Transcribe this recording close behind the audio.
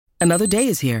Another day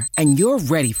is here, and you're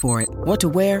ready for it. What to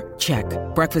wear? Check.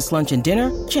 Breakfast, lunch, and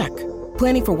dinner? Check.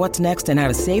 Planning for what's next and how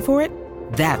to save for it?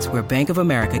 That's where Bank of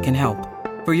America can help.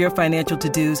 For your financial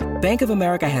to-dos, Bank of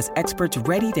America has experts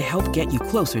ready to help get you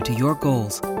closer to your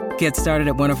goals. Get started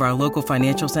at one of our local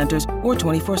financial centers or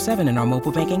 24/7 in our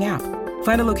mobile banking app.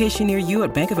 Find a location near you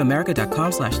at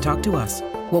bankofamerica.com/talktous.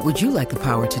 What would you like the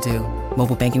power to do?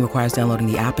 Mobile banking requires downloading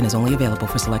the app and is only available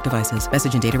for select devices.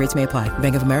 Message and data rates may apply.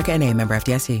 Bank of America N.A., member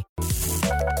FDIC.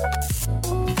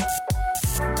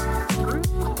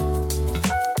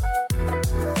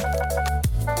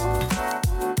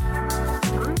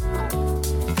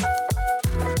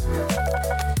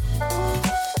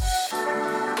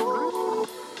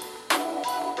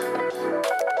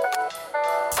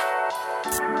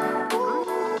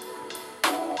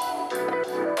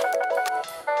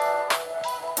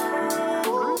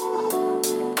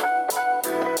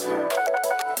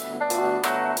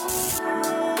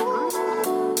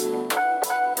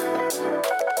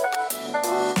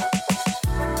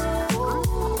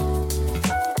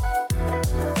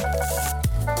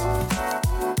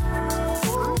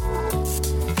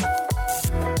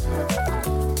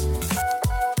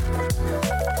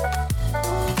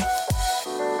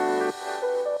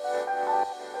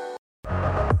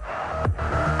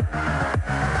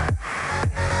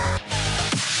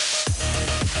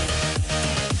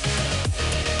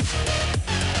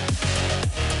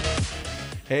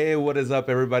 Hey, what is up,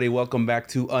 everybody? Welcome back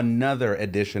to another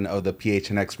edition of the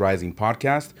PHNX Rising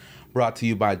podcast, brought to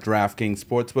you by DraftKings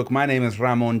Sportsbook. My name is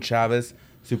Ramon Chavez.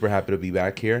 Super happy to be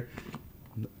back here.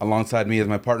 Alongside me is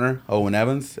my partner, Owen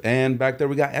Evans, and back there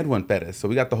we got Edwin Perez. So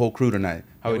we got the whole crew tonight.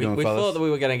 How are we doing, we fellas? thought that we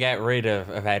were going to get rid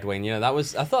of Edwin. You know, I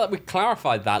thought that we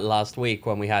clarified that last week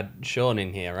when we had Sean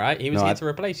in here, right? He was here to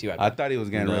replace you, Edwin. I thought he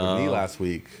was getting rid of me last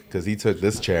week because he took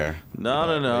this chair. No.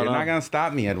 You're not gonna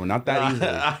stop me, Edwin. Not that easily.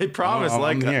 I promise.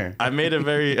 I'm here. I made it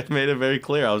very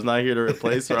clear. I was not here to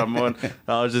replace Ramon.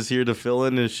 I was just here to fill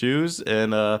in his shoes,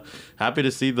 and happy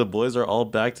to see the boys are all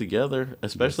back together,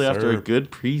 especially after a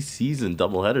good preseason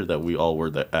doubleheader that we all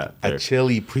were at. A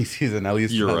chilly preseason, at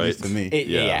least to me.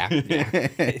 Yeah.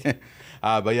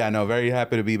 But yeah, no, very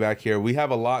happy to be back here. We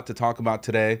have a lot to talk about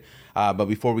today. But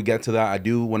before we get to that, I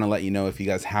do want to let you know, if you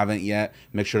guys haven't yet,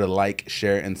 make sure to like,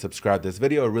 share, and subscribe to this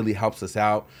video. It really helps us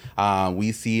out.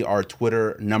 We see our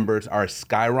Twitter numbers are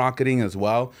skyrocketing as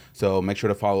well. So make sure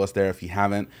to follow us there if you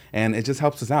haven't. And it just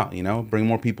helps us out, bring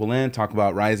more people in, talk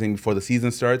about Rising before the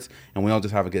season starts, and we all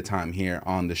just have a good time here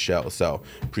on the show. So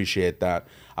appreciate that.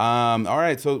 All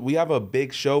right, so we have a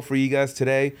big show for you guys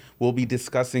today. We'll be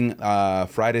discussing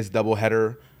Friday's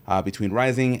doubleheader between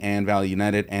Rising and Valley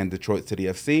United and Detroit City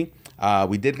FC.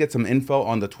 We did get some info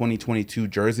on the 2022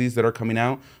 jerseys that are coming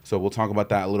out, so we'll talk about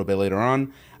that a little bit later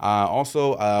on.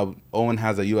 Also, Owen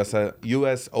has a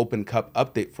U.S. Open Cup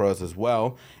update for us as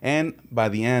well. And by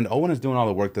the end, Owen is doing all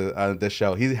the work this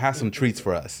show. He has some treats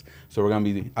for us, so we're going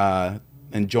to be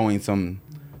enjoying some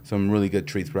really good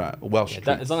treats, Welsh treats.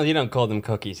 As long as you don't call them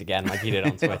cookies again, like you did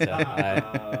on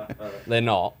Twitter. They're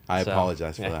not. I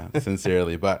apologize for that,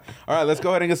 sincerely. But, all right, let's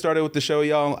go ahead and get started with the show,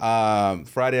 y'all.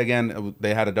 Friday, again,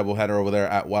 they had a doubleheader over there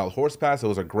at Wild Horse Pass. It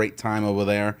was a great time over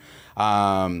there.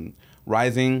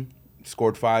 Rising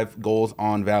scored 5 goals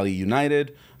on Valley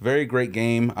United. Very great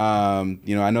game. I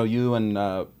know you and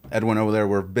Edwin over there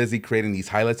were busy creating these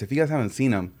highlights. If you guys haven't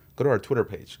seen them, go to our Twitter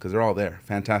page because they're all there.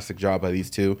 Fantastic job by these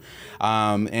two.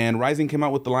 And Rising came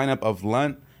out with the lineup of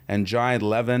Lunt and Jai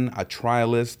Levin, a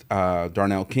trialist,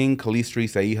 Darnell King, Calistri,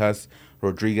 Seijas,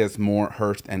 Rodriguez, Moore,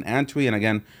 Hurst, and Antwi. And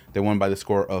again, they won by the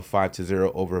score of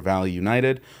 5-0 over Valley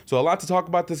United. So a lot to talk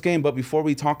about this game. But before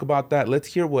we talk about that, let's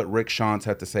hear what Rick Schantz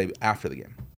had to say after the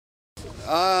game.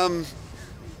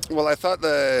 Well, I thought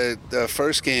the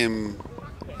first game,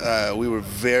 we were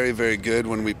very, very good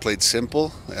when we played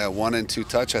simple. 1 and 2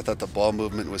 touch. I thought the ball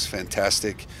movement was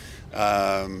fantastic.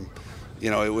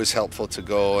 It was helpful to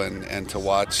go and to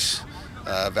watch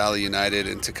Valley United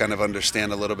and to kind of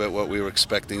understand a little bit what we were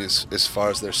expecting as far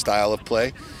as their style of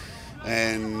play.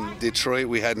 And Detroit,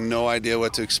 we had no idea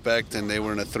what to expect, and they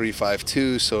were in a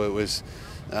 3-5-2, so it was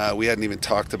we hadn't even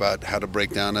talked about how to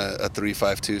break down a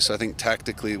 3-5-2. So I think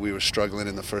tactically we were struggling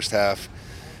in the first half.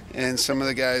 And some of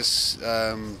the guys,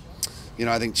 I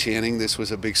think Channing, this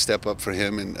was a big step up for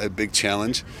him and a big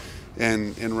challenge.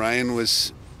 And Ryan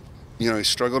was, he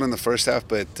struggled in the first half,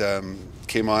 but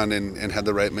came on and had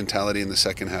the right mentality in the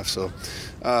second half. So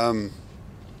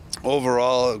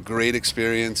overall, a great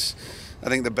experience. I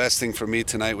think the best thing for me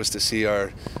tonight was to see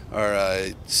our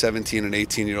 17 and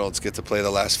 18-year-olds get to play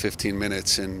the last 15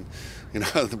 minutes and,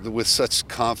 with such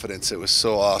confidence. It was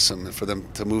so awesome for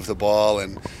them to move the ball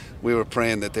and we were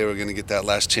praying that they were going to get that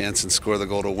last chance and score the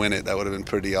goal to win it. That would have been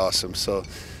pretty awesome. So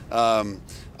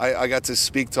I got to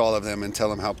speak to all of them and tell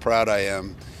them how proud I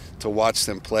am to watch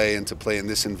them play and to play in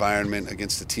this environment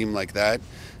against a team like that,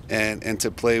 and to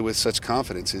play with such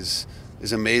confidence is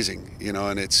amazing,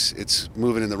 and it's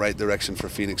moving in the right direction for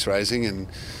Phoenix Rising, and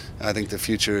I think the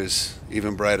future is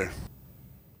even brighter.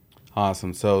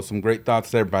 Awesome. So some great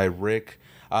thoughts there by Rick.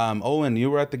 Owen,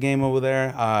 you were at the game over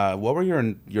there. What were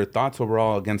your thoughts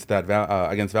overall against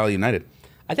Valley United?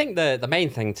 I think the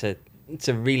main thing to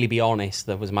really be honest,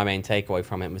 that was my main takeaway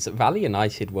from it, was that Valley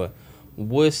United were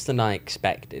worse than I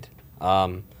expected.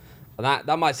 And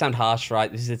that might sound harsh,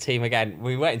 right? This is a team, again,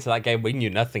 we went into that game, we knew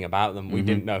nothing about them. We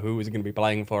didn't know who was going to be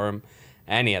playing for them,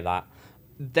 any of that.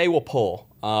 They were poor,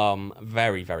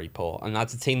 very, very poor. And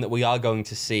that's a team that we are going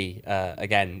to see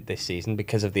again this season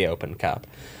because of the Open Cup.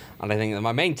 And I think that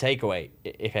my main takeaway,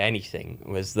 if anything,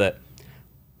 was that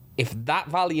if that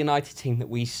Valley United team that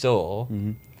we saw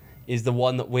is the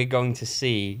one that we're going to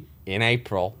see in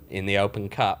April in the Open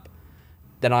Cup,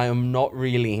 then I am not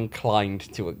really inclined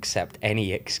to accept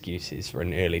any excuses for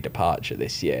an early departure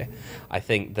this year. I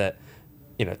think that,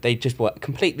 they just were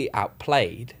completely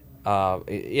outplayed.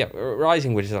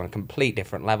 Rising was on a complete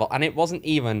different level, and it wasn't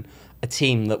even a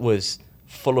team that was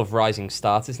full of Rising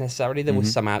starters necessarily. There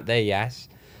was some out there, yes.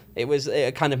 It was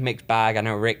a kind of mixed bag. I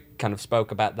know Rick kind of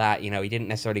spoke about that. He didn't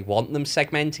necessarily want them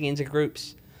segmenting into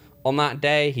groups on that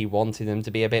day. He wanted them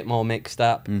to be a bit more mixed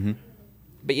up.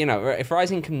 But, if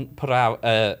Rising can put out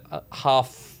a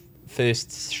half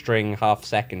first string, half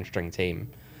second string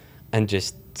team and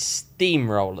just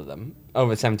steamroller them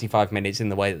over 75 minutes in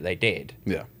the way that they did.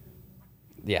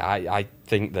 Yeah, I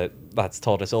think that's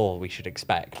taught us all we should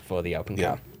expect for the Open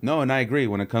Cup. No, and I agree.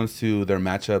 When it comes to their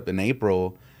matchup in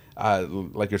April,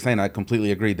 like you're saying, I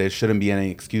completely agree. There shouldn't be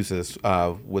any excuses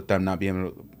with them not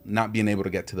being able to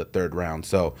get to the third round.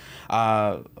 So,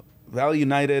 Valley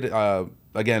United,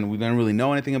 again, we didn't really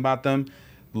know anything about them.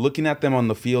 Looking at them on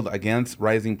the field against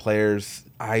Rising players,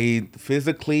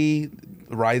 physically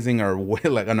Rising are way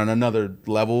on another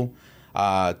level.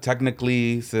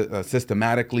 Technically,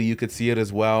 systematically, you could see it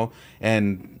as well,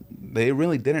 and they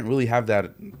really didn't have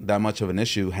that much of an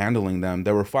issue handling them.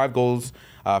 There were 5 goals.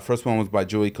 First one was by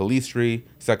Joey Calistri,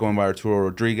 second one by Arturo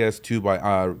Rodriguez, 2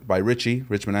 by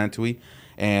Richmond Antwi,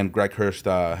 and Greg Hurst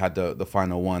had the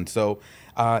final one. So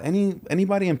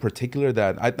anybody in particular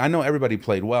that I know everybody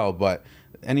played well, but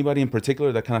anybody in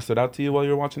particular that kind of stood out to you while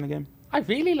you were watching the game? I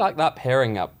really like that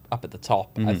pairing up at the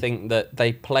top. I think that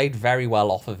they played very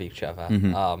well off of each other.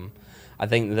 I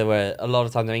think there were a lot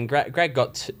of times. I mean, Greg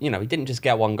got he didn't just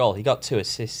get 1 goal; he got 2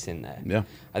 assists in there. Yeah,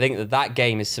 I think that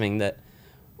game is something that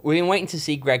we've been waiting to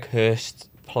see Greg Hurst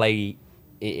play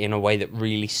in a way that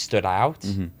really stood out.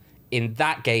 In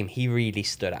that game, he really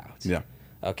stood out. Yeah.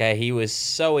 Okay, he was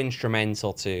so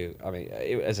instrumental to. I mean,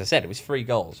 as I said, it was 3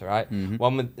 goals, right?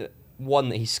 One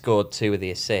that he scored, 2 with the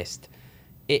assist.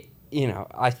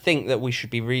 I think that we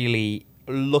should be really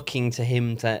looking to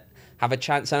him to have a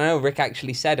chance. And I know Rick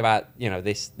actually said about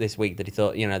this week that he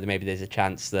thought that maybe there's a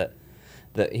chance that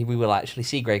we will actually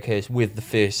see Greg Hurst with the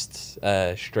first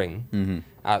string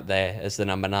out there as the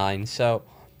number 9. So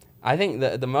I think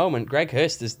that at the moment Greg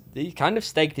Hurst he kind of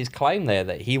staked his claim there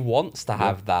that he wants to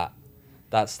have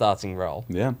that starting role.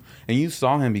 Yeah, and you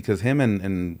saw him because him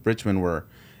and Richmond were.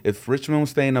 If Richmond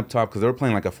was staying up top, because they were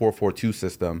playing like a 4-4-2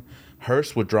 system,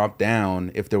 Hurst would drop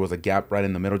down if there was a gap right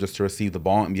in the middle just to receive the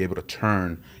ball and be able to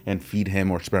turn and feed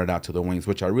him or spread it out to the wings,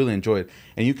 which I really enjoyed.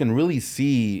 And you can really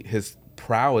see his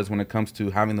prowess when it comes to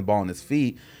having the ball on his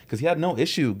feet, because he had no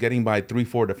issue getting by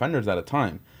 3-4 defenders at a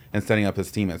time and setting up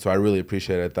his teammates. So I really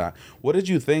appreciated that. What did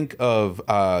you think of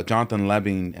Jonathan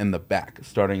Lebing in the back,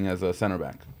 starting as a center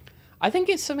back? I think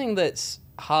it's something that's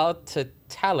hard to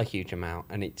tell a huge amount,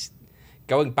 and it's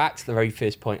going back to the very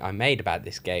first point I made about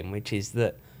this game, which is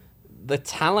that the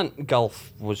talent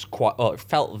gulf was it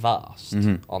felt vast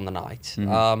on the night.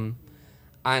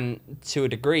 And to a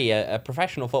degree, a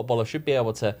professional footballer should be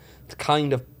able to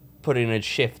kind of put in a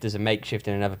shift as a makeshift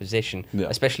in another position,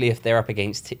 especially if they're up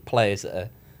against players that are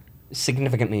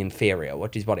significantly inferior,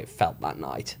 which is what it felt that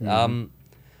night.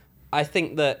 I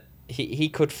think that he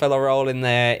could fill a role in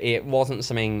there. It wasn't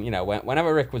something,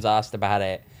 whenever Rick was asked about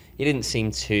it, he didn't seem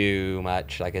too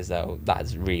much like as though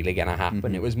that's really going to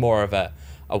happen. It was more of a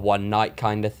one-night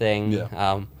kind of thing.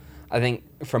 Yeah. I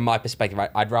think from my perspective,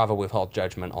 I'd rather withhold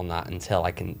judgment on that until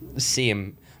I can see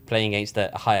him playing against a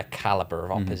higher caliber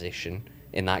of opposition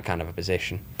in that kind of a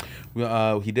position.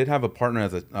 He did have a partner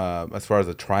as far as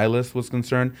a trialist was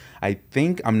concerned.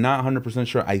 I'm not 100%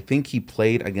 sure. I think he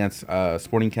played against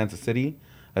Sporting Kansas City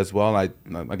as well.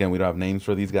 Again, we don't have names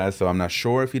for these guys, so I'm not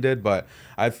sure if he did, but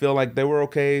I feel like they were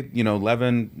okay.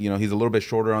 Levin, he's a little bit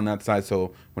shorter on that side,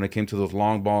 so when it came to those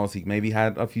long balls, he maybe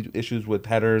had a few issues with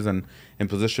headers and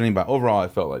positioning, but overall, I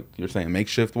felt like you're saying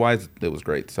makeshift-wise, it was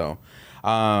great. So,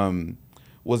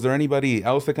 was there anybody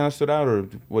else that kind of stood out, or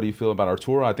what do you feel about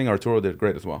Arturo? I think Arturo did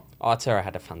great as well. Arturo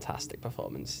had a fantastic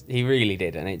performance. He really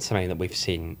did, and it's something that we've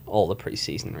seen all the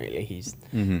preseason, really.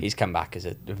 He's come back as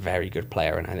a very good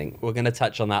player, and I think we're going to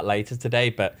touch on that later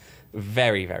today, but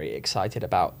very, very excited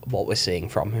about what we're seeing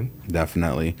from him.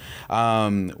 Definitely.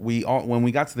 When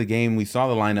we got to the game, we saw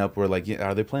the lineup. We're like,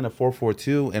 are they playing a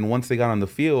 4-4-2? And once they got on the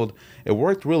field, it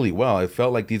worked really well. It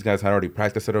felt like these guys had already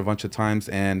practiced it a bunch of times,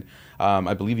 and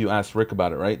I believe you asked Rick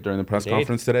about it, right, during the press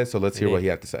conference today? So let's hear what he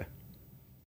had to say.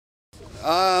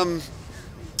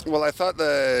 Well, I thought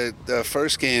the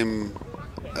first game...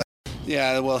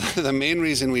 the main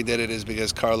reason we did it is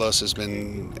because Carlos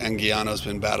and Guiano's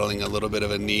been battling a little bit of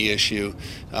a knee issue,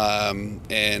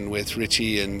 and with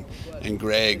Richie and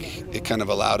Greg, it kind of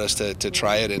allowed us to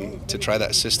try it and to try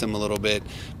that system a little bit.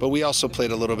 But we also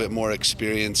played a little bit more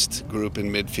experienced group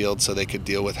in midfield, so they could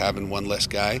deal with having one less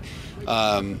guy.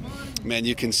 Man,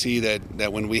 you can see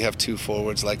that when we have two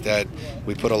forwards like that,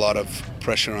 we put a lot of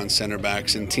pressure on center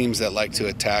backs, and teams that like to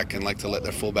attack and like to let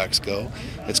their fullbacks go,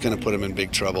 it's going to put them in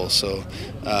big trouble. So,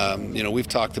 we've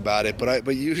talked about it,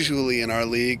 but usually in our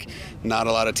league, not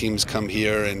a lot of teams come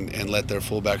here and let their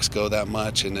fullbacks go that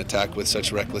much and attack with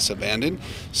such reckless abandon.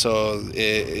 So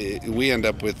we end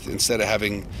up with, instead of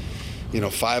having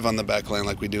 5 on the back line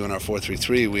like we do in our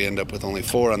 4-3-3, we end up with only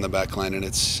 4 on the back line, and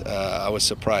it's I was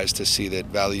surprised to see that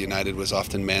Valley United was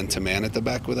often man-to-man at the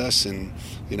back with us, and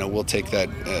we'll take that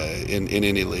in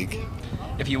any league.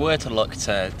 If you were to look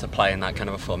to play in that kind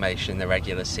of a formation in the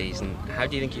regular season, how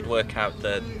do you think you'd work out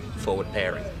the forward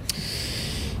pairing?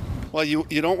 Well, you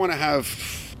don't want to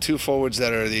have two forwards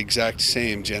that are the exact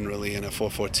same generally in a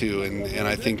 4-4-2, and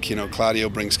I think Claudio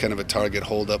brings kind of a target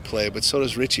hold-up play, but so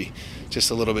does Richie, just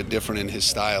a little bit different in his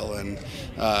style, and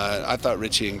I thought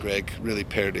Richie and Greg really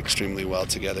paired extremely well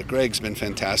together. Greg's been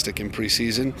fantastic in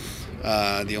preseason.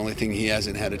 The only thing he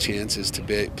hasn't had a chance is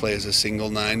to play as a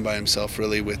single 9 by himself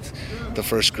really with the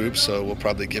first group, so we'll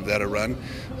probably give that a run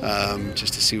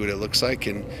just to see what it looks like,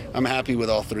 and I'm happy with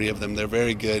all 3 of them. They're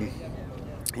very good.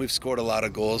 We've scored a lot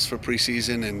of goals for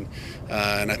preseason, and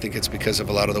I think it's because of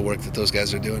a lot of the work that those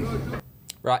guys are doing.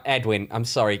 Right, Edwin, I'm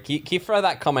sorry. Can you throw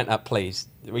that comment up, please?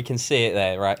 We can see it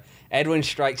there, right? Edwin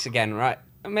strikes again, right?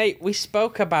 Mate, we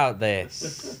spoke about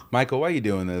this. Michael, why are you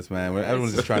doing this, man?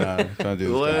 Everyone's just trying to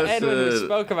do this. Edwin, we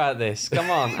spoke about this. Come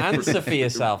on, answer for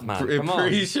yourself, man. Come on.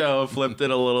 Pre-show, flipped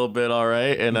it a little bit, all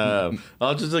right? And I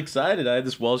was just excited. I had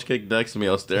this Welsh cake next to me.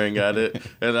 I was staring at it,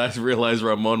 and I realized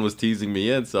Ramon was teasing me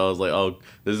in, so I was like, oh,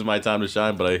 this is my time to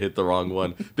shine, but I hit the wrong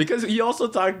one. Because he also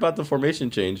talked about the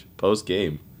formation change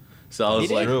post-game. So I was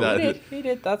he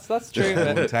did. That's true.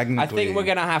 I think we're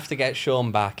gonna have to get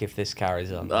Sean back if this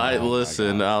carries on.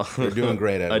 Listen, you're doing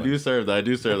great, Edwin. I do serve that.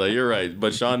 You're right.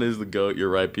 But Sean is the GOAT. You're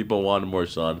right. People wanted more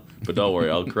Sean. But don't worry,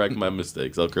 I'll correct my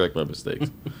mistakes.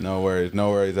 No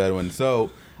worries, Edwin.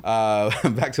 So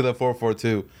back to the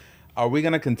 4-4-2. Are we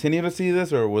gonna continue to see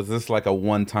this, or was this like a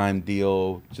one-time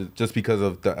deal just because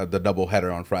of the double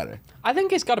header on Friday? I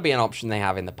think it's got to be an option they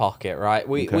have in the pocket, right?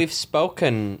 We've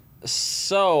spoken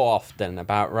so often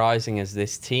about Rising as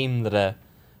this team that are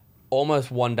almost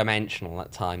one-dimensional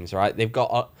at times, right? They've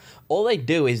got all they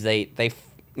do is they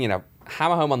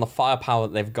hammer home on the firepower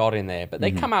that they've got in there, but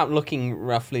they come out looking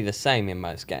roughly the same in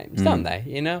most games, don't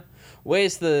they?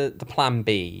 Where's the plan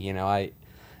B? I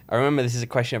remember this is a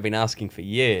question I've been asking for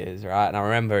years, right? And I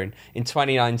remember in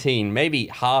 2019, maybe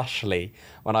harshly,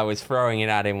 when I was throwing it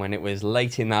at him when it was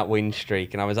late in that win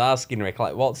streak, and I was asking Rick,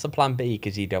 like, what's the plan B?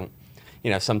 Because you don't.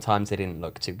 Sometimes they didn't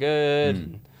look too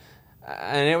good.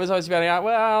 And it was always being like,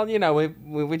 well,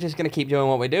 we're just going to keep doing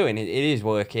what we're doing. It is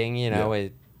working, we're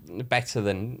better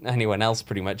than anyone else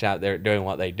pretty much out there doing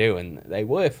what they do. And they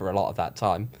were for a lot of that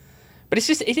time. But it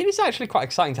is actually quite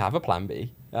exciting to have a plan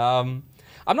B.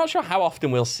 I'm not sure how often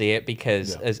we'll see it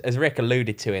because, as Rick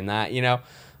alluded to in that,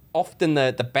 often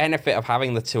the benefit of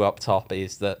having the 2 up top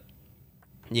is that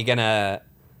you're going to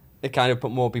kind of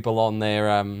put more people on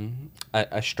their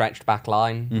a stretched back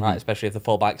line, right? Especially if the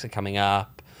fullbacks are coming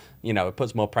up, it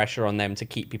puts more pressure on them to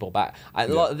keep people back.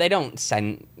 They don't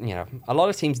send, a lot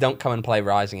of teams don't come and play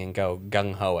Rising and go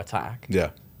gung ho attack. Yeah,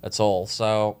 at all.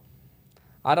 So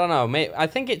I don't know. I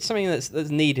think it's something that's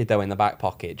needed though in the back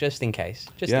pocket, just in case.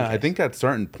 I think at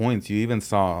certain points you even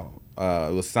saw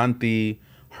it was Santi,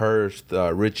 Hurst,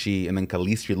 Richie, and then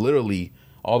Calistri literally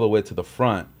all the way to the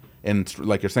front. and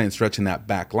like you're saying, stretching that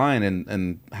back line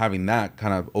and having that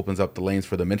kind of opens up the lanes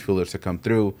for the midfielders to come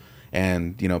through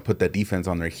and, put that defense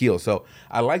on their heels. So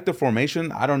I like the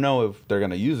formation. I don't know if they're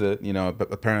going to use it,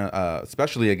 but apparently,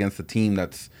 especially against a team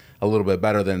that's a little bit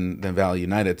better than Valley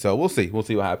United. So we'll see. We'll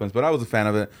see what happens. But I was a fan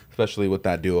of it, especially with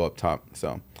that duo up top.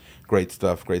 So great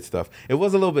stuff. Great stuff. It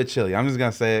was a little bit chilly. I'm just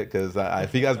going to say it because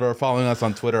if you guys were following us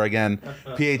on Twitter again,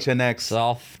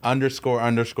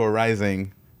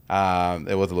 PHNX__rising,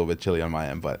 it was a little bit chilly on my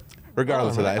end. But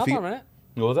regardless of that. Hold on a minute.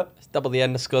 What was that? It's double the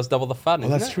underscores, double the fun. Oh,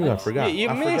 that's true. I forgot.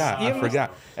 I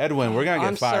forgot. Edwin, we're gonna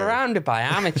get fired. I'm surrounded by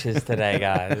amateurs today,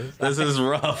 guys. This is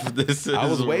rough. I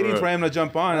was waiting for him to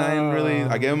jump on.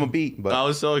 I gave him a beat, but I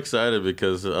was so excited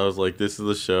because I was like, this is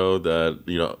the show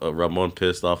that Ramon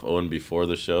pissed off Owen before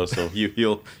the show, so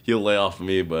he'll lay off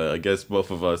me. But I guess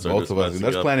both of us.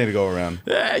 There's plenty to go around.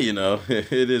 Yeah,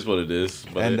 it is what it is.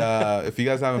 But and if you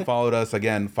guys haven't followed us,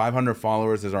 again, 500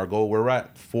 followers is our goal. We're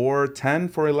at 410,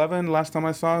 411 last time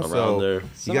I saw. Around so there.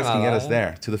 You guys can get us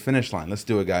there to the finish line. Let's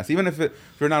do it, guys. Even if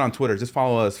you're not on Twitter, just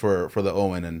follow us for the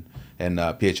Owen and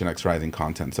PHNX Rising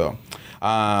content. So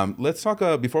let's talk.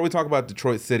 Before we talk about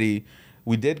Detroit City,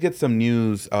 we did get some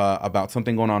news about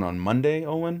something going on Monday,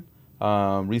 Owen.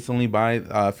 Recently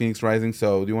by Phoenix Rising.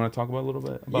 So do you want to talk about a little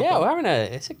bit about that? We're having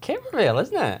it's a kit reveal,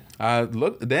 isn't it?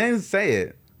 Look, they didn't say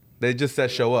it. They just said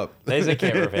show up. There's a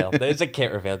kit reveal. There's a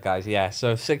kit reveal, guys. Yeah.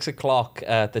 So 6:00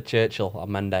 at the Churchill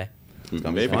on Monday.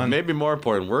 Maybe more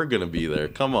important, we're gonna be there.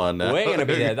 Come on now. We're gonna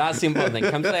be there. That's the important thing.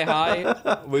 Come say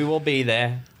hi. We will be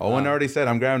there. Owen already said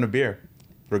I'm grabbing a beer.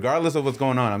 Regardless of what's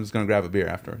going on, I'm just gonna grab a beer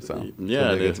after. So yeah,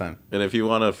 it'll be a good time. And if you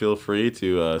want to, feel free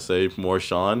to say more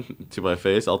Sean to my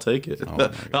face. I'll take it.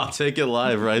 I'll take it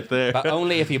live right there. But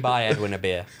only if you buy Edwin a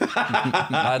beer.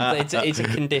 It's a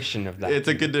condition of that. It's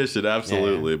a condition,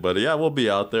 absolutely. Yeah. But yeah, we'll be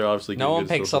out there. Obviously, no one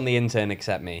picks on the intern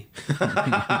except me.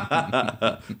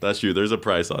 That's true. There's a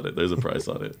price on it.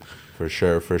 For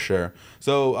sure.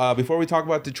 So before we talk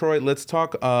about Detroit, let's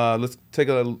talk. Let's take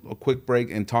a quick break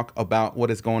and talk about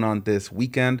what is going on this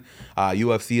weekend.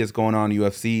 UFC is going on.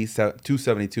 UFC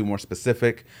 272, more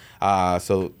specific.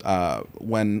 So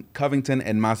when Covington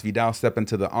and Masvidal step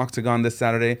into the octagon this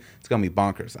Saturday, it's gonna be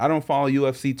bonkers. I don't follow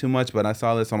UFC too much, but I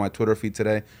saw this on my Twitter feed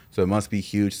today, so it must be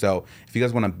huge. So if you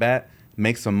guys want to bet,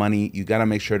 make some money, you got to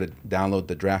make sure to download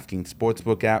the DraftKings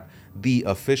Sportsbook app, the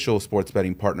official sports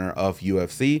betting partner of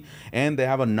UFC, and they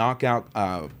have a knockout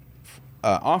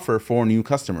offer for new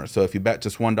customers. So if you bet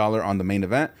just $1 on the main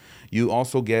event, you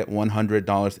also get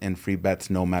 $100 in free bets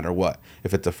no matter what.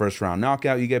 If it's a first round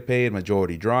knockout, you get paid.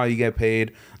 Majority draw, you get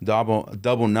paid.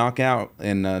 Double knockout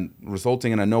and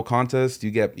resulting in a no contest,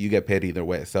 you get paid either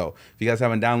way. So if you guys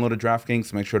haven't downloaded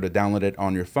DraftKings, make sure to download it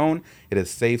on your phone. It is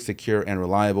safe, secure, and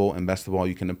reliable. And best of all,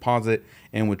 you can deposit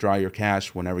and withdraw your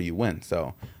cash whenever you win.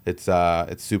 So it's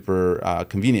super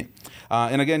convenient.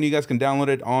 And again, you guys can download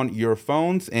it on your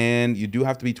phones, and you do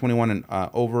have to be 21 and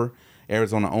over.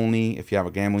 Arizona only. If you have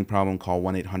a gambling problem, call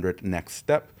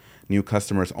 1-800-NEXT-STEP. New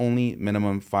customers only.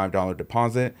 Minimum $5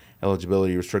 deposit.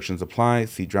 Eligibility restrictions apply.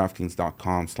 See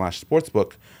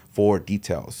DraftKings.com/sportsbook for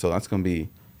details. So it's gonna be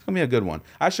a good one.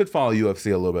 I should follow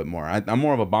UFC a little bit more. I'm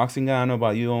more of a boxing guy. I don't know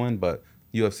about you, Owen, but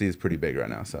UFC is pretty big right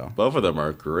now. So both of them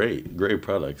are great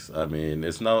products. I mean,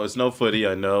 it's no footy.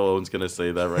 I know Owen's gonna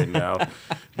say that right now,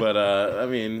 but I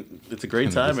mean, it's a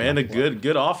great time and a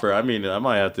good offer. I mean, I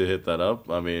might have to hit that up.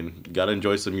 I mean, gotta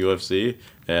enjoy some UFC,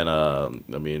 and I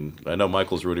mean, I know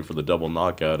Michael's rooting for the double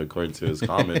knockout according to his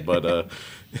comment, but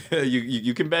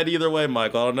you can bet either way,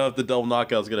 Michael. I don't know if the double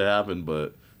knockout's gonna happen,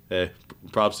 but hey,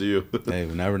 props to you. Hey,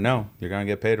 we never know. You're going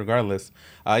to get paid regardless.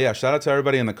 Shout out to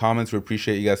everybody in the comments. We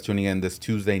appreciate you guys tuning in this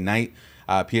Tuesday night.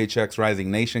 PHX Rising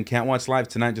Nation. Can't watch live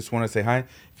tonight. Just want to say hi.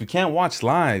 If you can't watch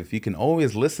live, you can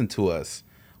always listen to us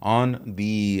on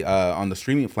the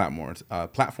streaming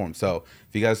platform. So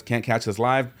if you guys can't catch us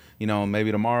live,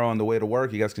 maybe tomorrow on the way to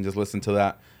work, you guys can just listen to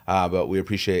that. But we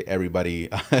appreciate everybody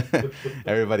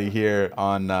here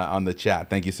on the chat.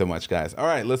 Thank you so much, guys. All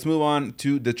right, let's move on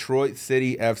to Detroit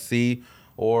City FC,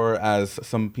 or as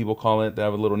some people call it, they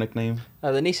have a little nickname.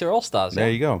 The Nisa All-Stars. There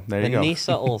you go. The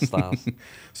Nisa All-Stars.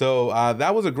 So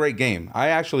that was a great game. I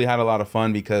actually had a lot of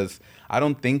fun because I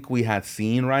don't think we had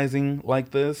seen Rising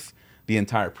like this the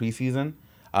entire preseason.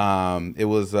 It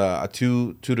was a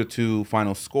 2-2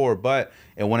 final score, but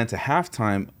it went into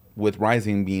halftime with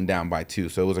Rising being down by 2.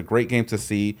 So it was a great game to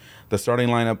see. The starting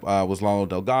lineup was Lalo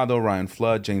Delgado, Ryan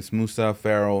Flood, James Musa,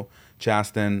 Farrell,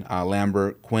 Chaston,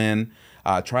 Lambert, Quinn.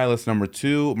 Trialist number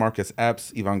 2, Marcus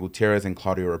Epps, Ivan Gutierrez, and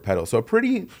Claudio Repetto. So a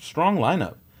pretty strong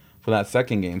lineup for that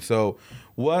second game. So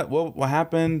what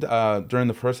happened during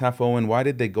the first half, Owen? Why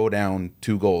did they go down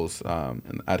 2 goals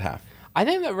at half? I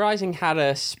think that Rising had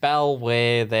a spell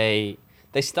where they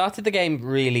started the game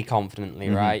really confidently,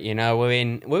 right? You know,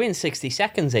 within 60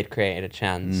 seconds they'd created a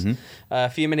chance. A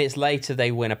few minutes later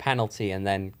they win a penalty, and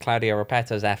then Claudio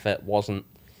Repetto's effort wasn't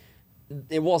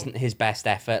his best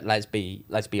effort. Let's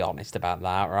be honest about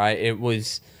that, right? It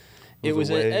was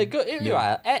a good.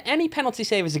 Any penalty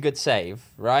save is a good save,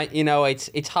 right? You know,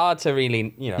 it's hard to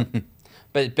really, you know,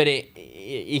 but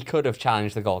he could have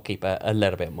challenged the goalkeeper a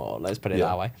little bit more. Let's put it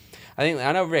that way.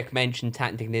 I know Rick mentioned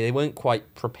tactically they weren't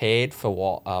quite prepared for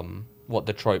what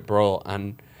Detroit brought,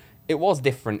 and it was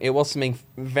different. It was something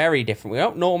very different. We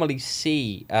don't normally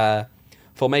see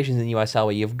formations in the USL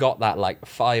where you've got that like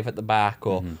 5 at the back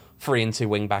or 3 and 2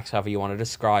 wing backs, however you want to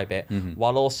describe it,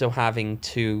 while also having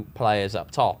 2 players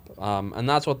up top. And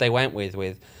that's what they went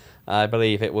with. I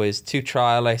believe it was 2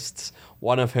 trialists,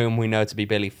 one of whom we know to be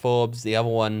Billy Forbes. The other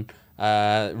one,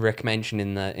 Rick mentioned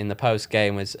in the post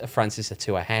game, was Francis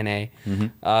Atuahene.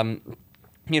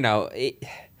 You know,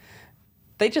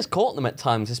 they just caught them at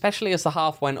times, especially as the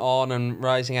half went on and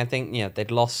Rising. I think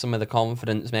they'd lost some of the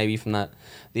confidence maybe from the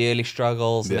early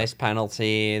struggles. Missed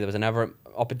penalty. There was another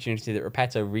opportunity that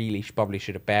Repetto really probably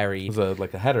should have buried. It was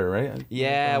like a header, right?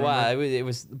 Yeah, well, it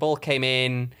was the ball came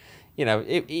in. You know,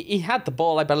 he had the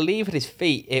ball, I believe, at his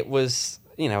feet. It was,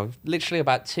 literally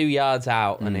about 2 yards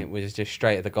out, and it was just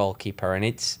straight at the goalkeeper. And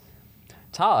it's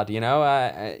hard,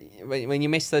 when you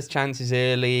miss those chances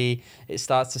early, it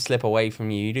starts to slip away from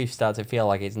you. You do start to feel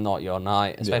like it's not your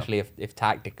night, especially if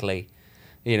tactically,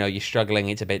 you're struggling.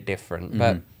 It's a bit different.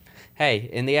 But hey,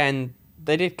 in the end,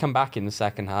 they did come back in the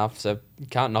second half, so you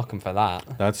can't knock them for that.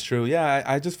 That's true. Yeah,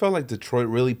 I just felt like Detroit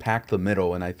really packed the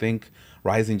middle, and I think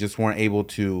Rising just weren't able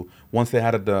to, once they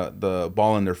had the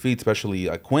ball in their feet, especially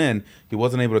Quinn, he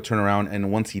wasn't able to turn around,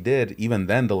 and once he did, even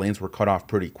then the lanes were cut off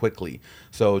pretty quickly.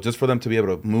 So just for them to be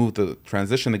able to move the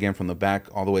transition again from the back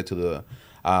all the way to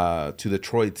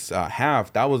Detroit's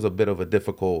half, that was a bit of a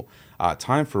difficult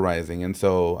time for Rising. And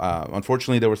so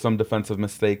unfortunately there were some defensive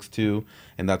mistakes too,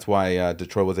 and that's why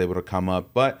Detroit was able to come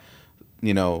up. But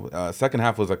second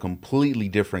half was a completely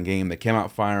different game. They came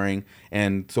out firing.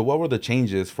 And so what were the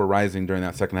changes for Rising during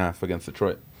that second half against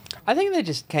Detroit? I think they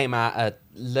just came out a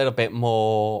little bit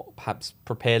more, perhaps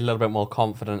prepared, a little bit more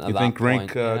confident at that point. You think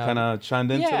Rink kind of chimed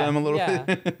into them a little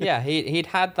bit? Yeah, he'd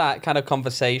had that kind of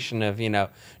conversation of,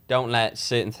 don't let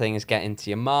certain things get into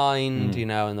your mind,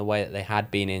 in the way that they had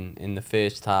been in the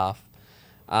first half.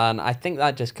 And I think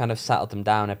that just kind of settled them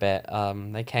down a bit.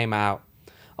 They came out,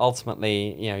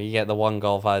 ultimately, you get the 1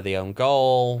 goal via the own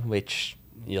goal, which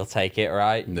you'll take it,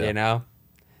 right? Yeah.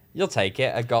 You'll take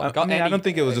it. I don't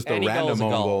think it was just a random own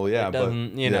goal. Yeah, it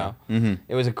doesn't,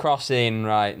 it was a cross in,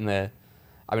 right? And it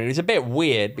was a bit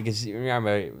weird because you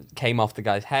remember it came off the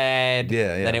guy's head.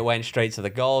 Yeah. Then it went straight to the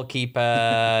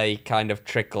goalkeeper. He kind of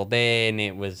trickled in.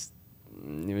 It was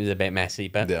a bit messy,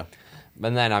 but yeah.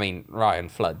 But then Ryan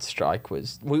Flood's strike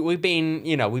was. We've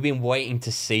been waiting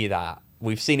to see that.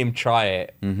 We've seen him try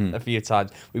it a few times.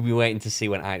 We've been waiting to see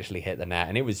when it actually hit the net,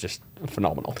 and it was just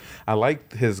phenomenal. I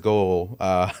liked his goal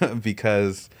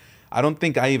because I don't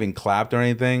think I even clapped or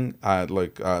anything,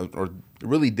 or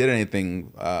really did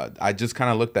anything. I just kind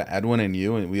of looked at Edwin and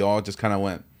you, and we all just kind of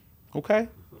went, "Okay,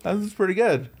 that's pretty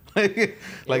good." It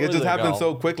just happened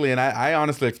so quickly, and I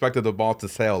honestly expected the ball to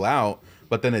sail out,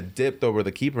 but then it dipped over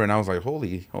the keeper, and I was like,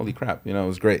 "Holy crap!" It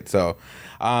was great. So.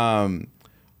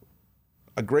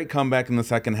 A great comeback in the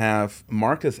second half.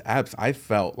 Marcus Epps, I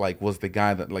felt like, was the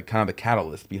guy that, kind of the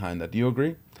catalyst behind that. Do you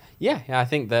agree? Yeah, I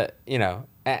think that,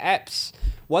 Epps,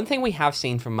 one thing we have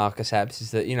seen from Marcus Epps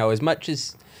is that, as much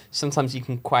as sometimes you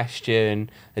can question,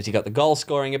 has he got the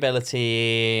goal-scoring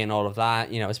ability and all of that,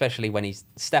 especially when he's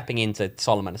stepping into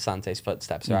Solomon Asante's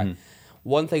footsteps, right?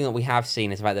 One thing that we have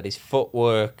seen is the fact that his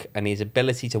footwork and his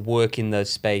ability to work in those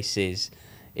spaces,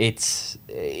 he's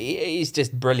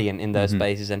just brilliant in those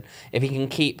spaces, and if he can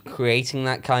keep creating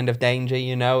that kind of danger,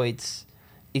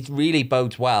 it really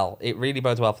bodes well. It really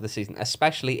bodes well for the season,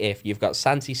 especially if you've got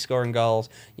Santi scoring goals,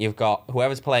 you've got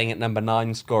whoever's playing at number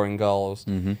 9 scoring goals.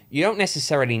 You don't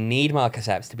necessarily need Marcus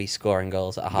Epps to be scoring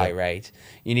goals at a high rate.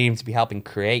 You need him to be helping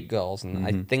create goals, and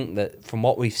I think that from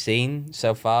what we've seen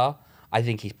so far, I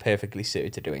think he's perfectly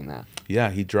suited to doing that.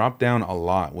 Yeah, he dropped down a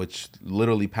lot, which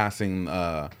literally passing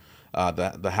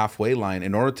the halfway line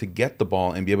in order to get the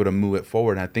ball and be able to move it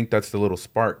forward. And I think that's the little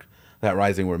spark that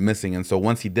Rising were missing. And so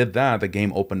once he did that, the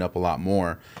game opened up a lot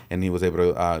more, and he was able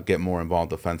to get more involved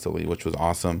defensively, which was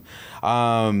awesome.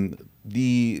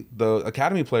 The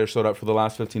academy player showed up for the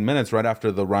last 15 minutes right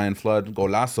after the Ryan Flood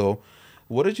golazo.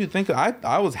 What did you think?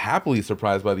 I was happily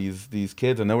surprised by these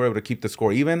kids, and they were able to keep the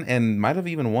score even and might have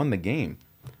even won the game.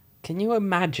 Can you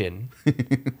imagine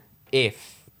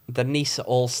if the Nice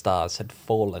All-Stars had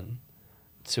fallen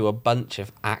to a bunch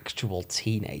of actual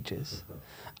teenagers?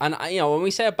 And, when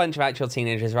we say a bunch of actual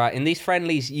teenagers, right, in these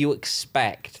friendlies, you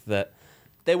expect that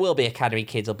there will be academy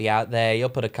kids will be out there. You'll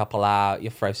put a couple out.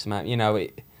 You'll throw some out.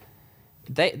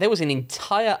 There was an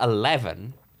entire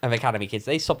 11 of academy kids.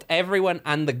 They stopped everyone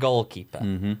and the goalkeeper.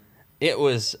 Mm-hmm. It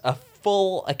was a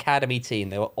full academy team.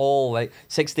 They were all like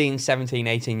 16, 17,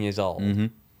 18 years old. Mm-hmm.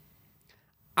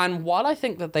 And while I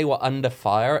think that they were under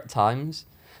fire at times,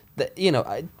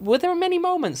 were there many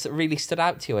moments that really stood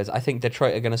out to you as I think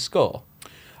Detroit are going to score?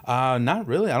 Not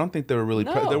really. I don't think they were really.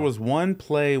 No. There was one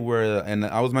play where, and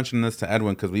I was mentioning this to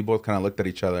Edwin because we both kind of looked at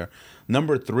each other.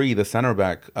 Number 3, the center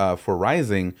back for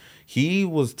Rising, he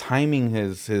was timing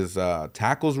his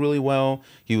tackles really well.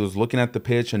 He was looking at the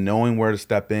pitch and knowing where to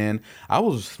step in. I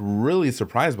was really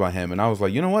surprised by him, and I was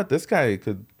like, you know what, this guy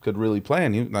could really play,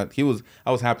 and I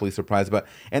was happily surprised. But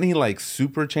any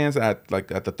super chance at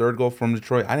the third goal from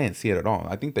Detroit, I didn't see it at all.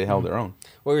 I think they held their own.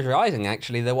 Well, with Rising,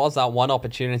 actually, there was that one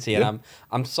opportunity, and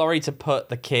I'm sorry to put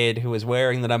the kid who was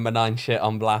wearing the number 9 shit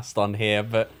on blast on here,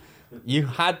 but you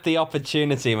had the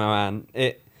opportunity, my man.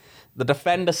 The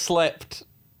defender slipped,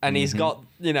 and he's got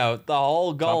the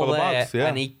whole goal Top of the there, box, yeah.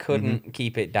 and he couldn't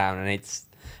keep it down, and it's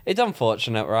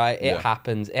unfortunate, right? It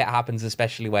happens. It happens,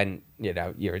 especially when you're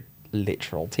a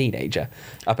literal teenager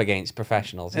up against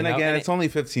professionals. And again, it's only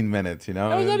 15 minutes. It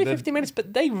was only 15 minutes,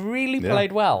 but they really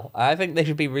played well. I think they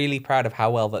should be really proud of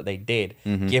how well that they did,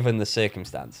 given the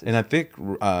circumstances. And I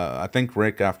think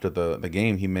Rick, after the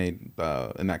game, he made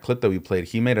in that clip that we played,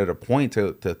 he made it a point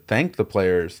to thank the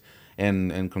players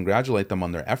and congratulate them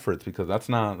on their efforts, because that's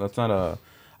not a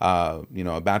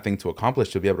bad thing to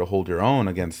accomplish, to be able to hold your own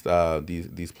against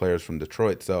these players from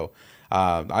Detroit. So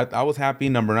I was happy.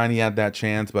 Number 9, he had that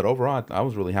chance, but overall, I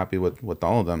was really happy with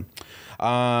all of them.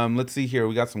 Let's see here.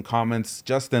 We got some comments.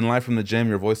 Justin, live from the gym.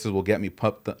 Your voices will get me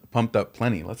pumped up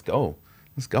plenty. Let's go.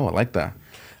 I like that.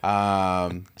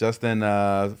 Justin,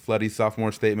 Floody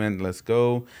sophomore statement. Let's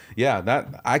go. Yeah,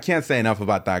 that I can't say enough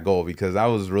about that goal, because I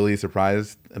was really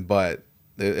surprised. But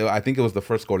I think it was the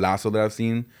first golazo that I've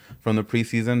seen from the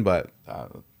preseason. But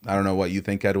I don't know what you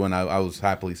think, Edwin. I was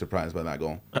happily surprised by that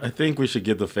goal. I think we should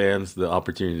give the fans the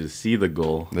opportunity to see the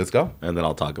goal. Let's go. And then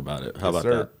I'll talk about it. How about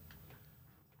that?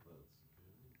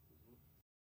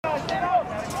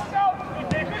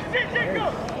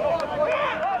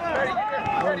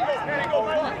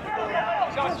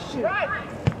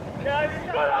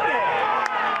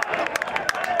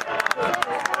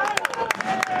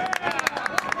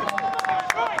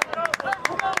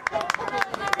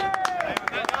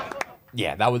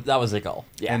 Yeah, that was a goal.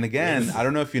 Yeah. And again, I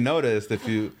don't know if you noticed, if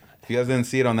you guys didn't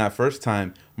see it on that first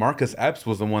time, Marcus Epps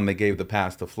was the one that gave the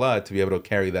pass to Flood to be able to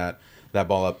carry that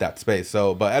ball up that space.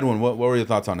 So, but Edwin, what were your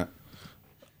thoughts on it?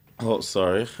 Oh,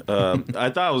 sorry. I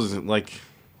thought it was like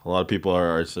a lot of people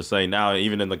are saying now,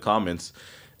 even in the comments,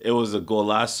 it was a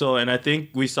golazo. And I think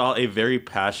we saw a very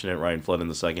passionate Ryan Flood in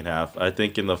the second half. I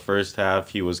think in the first half,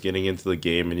 he was getting into the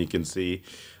game, and you can see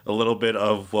a little bit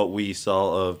of what we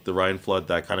saw of the Ryan Flood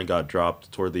that kind of got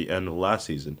dropped toward the end of last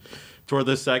season. Toward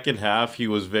the second half, he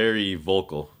was very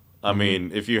vocal. I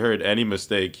mean, if you heard any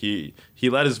mistake, he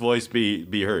let his voice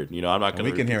be heard. I'm not going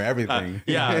to. We can hear everything.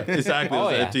 Yeah, exactly. Oh,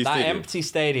 yeah. Empty that stadium. Empty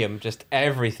stadium, just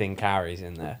everything carries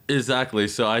in there. Exactly.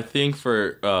 So I think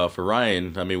for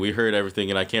Ryan, I mean, we heard everything,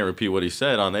 and I can't repeat what he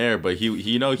said on air, but he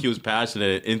was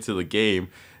passionate into the game,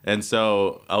 and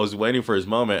so I was waiting for his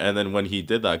moment. And then when he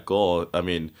did that goal, I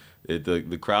mean,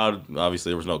 the crowd,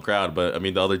 obviously there was no crowd, but I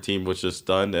mean the other team was just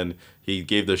stunned, and he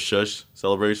gave the shush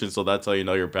celebration. So that's how you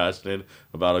know you're passionate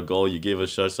about a goal. You gave a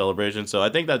shush celebration. So I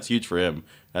think that's huge for him.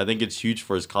 I think it's huge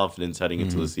for his confidence heading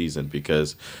into the season,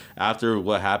 because after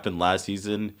what happened last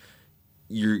season,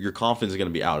 your confidence is going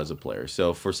to be out as a player.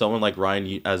 So for someone like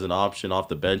Ryan, as an option off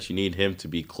the bench, you need him to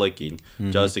be clicking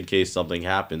just in case something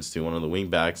happens to one of the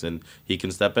wingbacks, and he can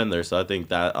step in there. So I think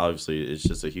that obviously is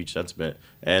just a huge sentiment,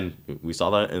 and we saw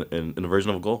that in a version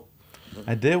of a goal.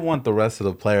 I did want the rest of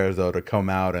the players, though, to come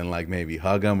out and maybe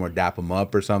hug him or dap him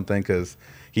up or something, because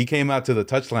he came out to the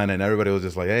touchline and everybody was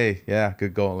just like, "Hey, yeah,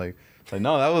 good goal." Like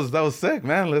no, that was sick,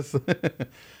 man. Let's.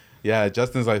 Yeah,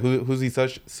 Justin's like, who's he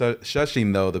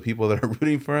shushing, though? The people that are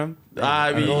rooting for him?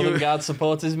 I mean, Golden Guard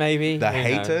supporters, maybe? The Who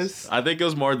haters? knows? I think it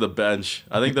was more the bench.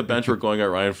 I think the bench were going at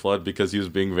Ryan Flood because he was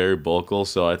being very vocal.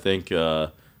 So I think at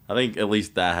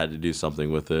least that had to do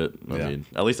something with it. I mean,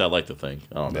 at least I'd like to think.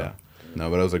 I don't know. Yeah. No,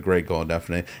 but it was a great goal,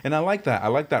 definitely. And I like that. I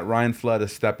like that Ryan Flood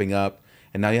is stepping up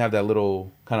and now you have that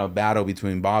little kind of battle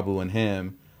between Babu and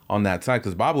him on that side,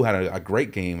 because Babu had a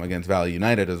great game against Valley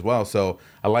United as well. So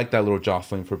I like that little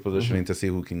jostling for positioning to see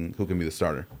who can be the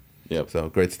starter. Yep. So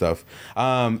great stuff.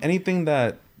 Anything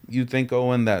that you think,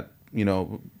 Owen, that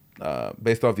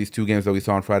based off these two games that we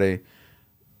saw on Friday,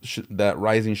 that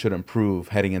Rising should improve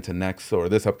heading into next or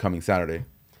this upcoming Saturday?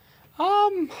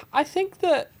 I think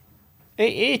that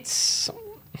it's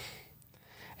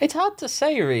hard to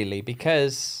say really,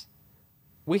 because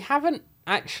we haven't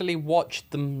actually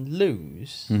watched them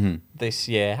lose this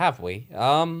year, have we?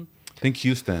 I think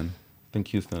Houston.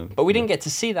 But we didn't get to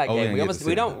see that game.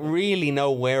 We don't really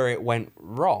know where it went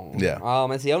wrong. Yeah.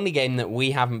 It's the only game that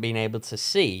we haven't been able to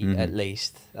see, at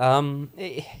least.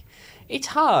 It's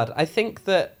hard. I think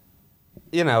that,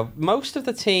 most of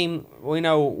the team, we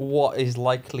know what is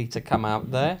likely to come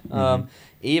out there.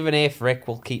 Even if Rick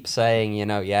will keep saying,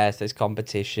 yes, there's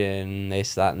competition,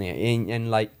 this, that, and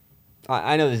like,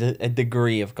 I know there's a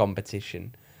degree of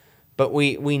competition, but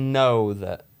we know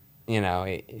that,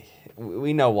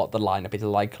 we know what the lineup is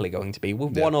likely going to be,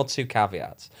 with one or two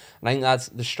caveats. And I think that's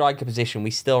the striker position.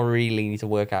 We still really need to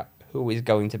work out who is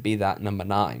going to be that number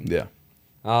 9. Yeah.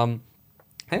 I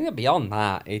think that beyond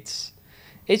that, it's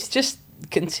just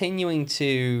continuing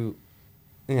to,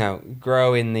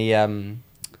 grow in the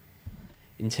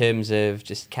in terms of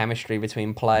just chemistry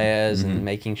between players and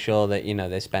making sure that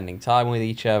they're spending time with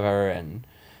each other and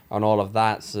all of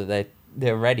that, so that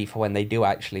they're ready for when they do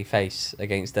actually face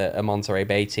against a Monterey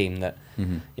Bay team that,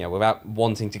 without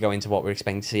wanting to go into what we're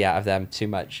expecting to see out of them too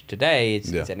much today,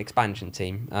 it's an expansion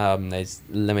team. There's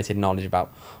limited knowledge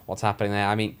about what's happening there.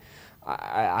 I mean,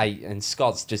 and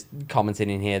Scott's just commenting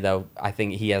in here, though, I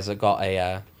think he has got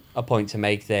a point to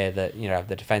make there that,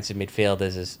 the defensive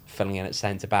midfielders is filling in at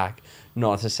centre-back,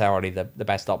 not necessarily the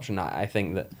best option. I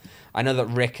think that, I know that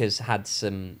Rick has had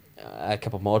a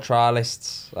couple more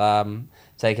trialists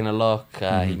taking a look.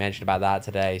 He mentioned about that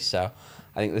today. So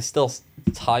I think there's still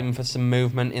time for some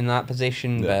movement in that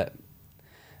position. But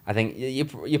I think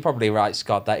you're probably right,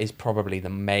 Scott. That is probably the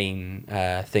main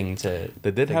thing to.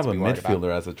 They did have a midfielder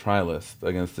about. as a trialist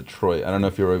against Detroit. I don't know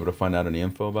if you were able to find out any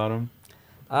info about him.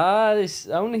 There's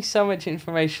only so much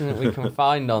information that we can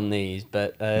find on these,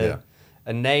 but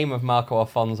a name of Marco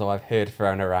Alfonso I've heard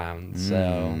thrown around. So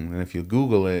and if you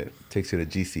Google it, it takes you to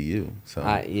GCU. So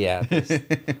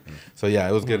so yeah,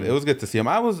 it was good. It was good to see him.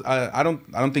 I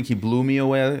don't think he blew me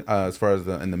away as far as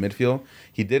in the midfield.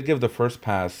 He did give the first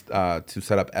pass to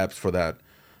set up Epps for that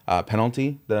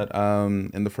penalty that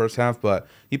in the first half, but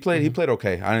he played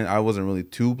okay. I wasn't really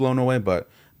too blown away, but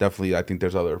definitely I think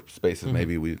there's other spaces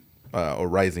maybe we. Or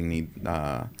Rising need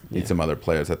some other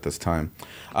players at this time.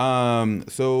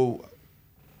 So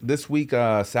this week,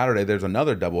 Saturday, there's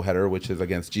another doubleheader, which is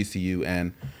against GCU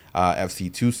and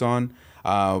FC Tucson.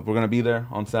 We're going to be there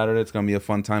on Saturday. It's going to be a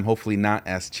fun time. Hopefully not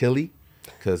as chilly,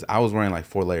 because I was wearing like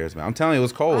 4 layers, man. I'm telling you, it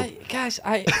was cold.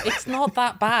 It's not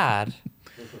that bad.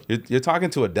 You're talking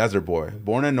to a desert boy,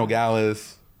 born in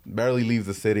Nogales. Barely leaves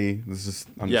the city.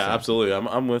 Absolutely.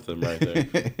 I'm with him right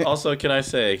there. Also, can I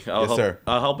say, I'll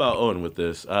help out Owen with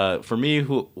this. For me,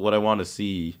 what I want to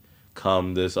see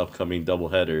come this upcoming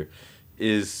doubleheader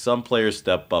is some players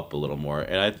step up a little more.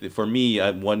 And for me,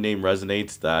 one name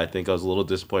resonates that I think I was a little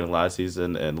disappointed last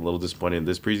season and a little disappointed in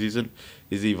this preseason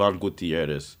is Ivan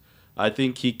Gutierrez. I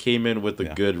think he came in with a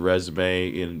good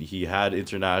resume, and he had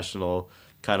international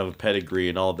kind of pedigree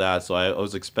and all that, so I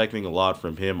was expecting a lot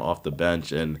from him off the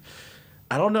bench, and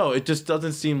I don't know, it just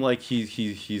doesn't seem like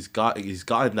he's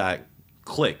gotten that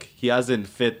click. He hasn't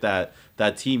fit that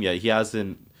team yet. He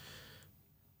hasn't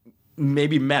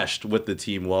maybe meshed with the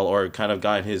team well, or kind of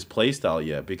gotten his play style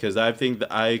yet, because I think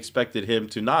that I expected him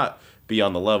to not be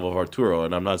on the level of Arturo,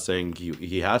 and I'm not saying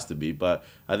he has to be, but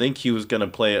I think he was going to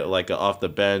play it like a off the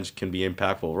bench, can be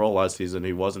impactful role last season.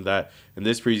 He wasn't that. In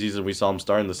this preseason, we saw him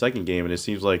start in the second game, and it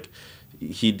seems like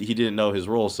he didn't know his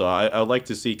role. So I would like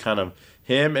to see kind of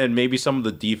him and maybe some of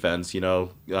the defense.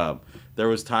 There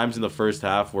was times in the first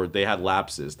half where they had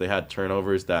lapses, they had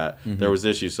turnovers, that there was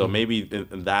issues. So maybe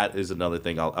that is another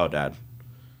thing I would add.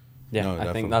 Yeah, no,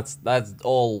 I think that's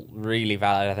all really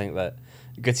valid. I think that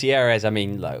Gutierrez, I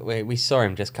mean, we saw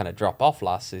him just kind of drop off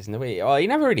last season. He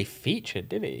never really featured,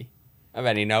 did he? Of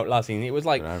any note last season. It was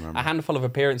like a handful of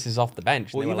appearances off the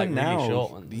bench. Well, they were like now, really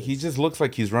short ones. He just looks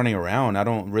like he's running around. I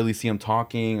don't really see him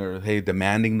talking or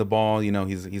demanding the ball.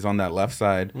 He's on that left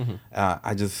side.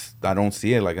 I don't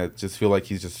see it. Like, I just feel like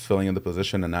he's just filling in the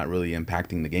position and not really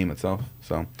impacting the game itself.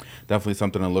 So definitely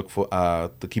something to look for,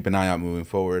 to keep an eye out moving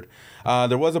forward.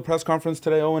 There was a press conference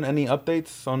today, Owen. Any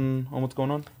updates on what's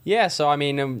going on? Yeah, so I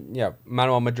mean,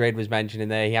 Manuel Madrid was mentioned in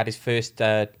there. He had his first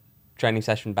training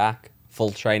session back full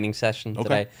training session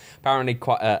today. Apparently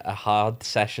quite a hard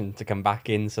session to come back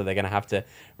in, so they're going to have to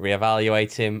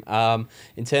reevaluate him.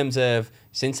 In terms of,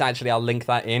 since actually I'll link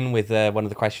that in with one of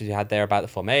the questions you had there about the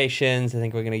formations I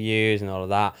think we're going to use and all of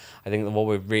that. I think that what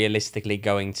we're realistically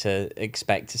going to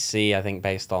expect to see, I think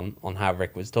based on how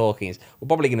Rick was talking, is we're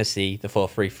probably going to see the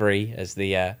 4-3-3 as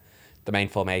the main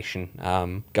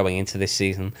formation going into this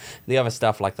season. The other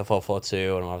stuff like the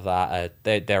 4-4-2 and all of that,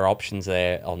 there are options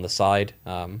there on the side.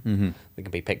 They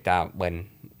can be picked out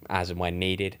as and when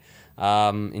needed.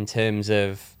 In terms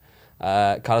of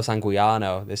Carlos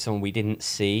Anguiano, there's someone we didn't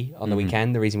see on the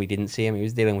weekend. The reason we didn't see him, he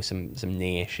was dealing with some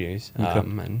knee issues.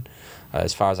 And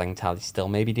as far as I can tell, he's still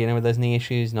maybe dealing with those knee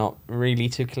issues. Not really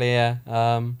too clear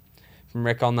from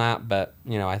Rick on that, but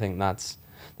I think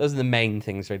those are the main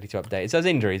things really to update. It's those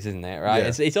injuries, isn't it? Right?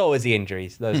 Yeah. It's always the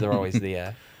injuries. Those are always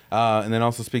the. And then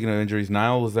also speaking of injuries,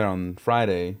 Niall was there on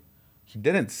Friday. He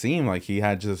didn't seem like he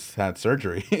had just had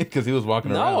surgery because he was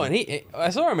walking around. No, and I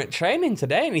saw him at training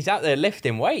today, and he's out there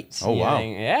lifting weights. Oh wow!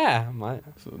 Yeah.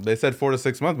 So they said 4 to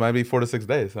 6 months, might be 4 to 6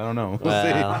 days. I don't know. We'll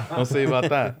see. We'll see about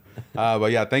that.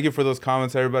 But yeah, thank you for those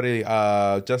comments, everybody.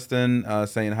 Justin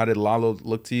saying, "How did Lalo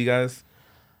look to you guys?"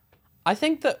 I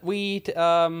think that we'd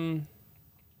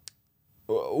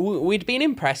been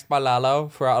impressed by Lalo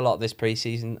throughout a lot of this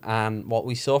preseason, and what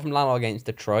we saw from Lalo against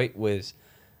Detroit was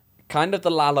kind of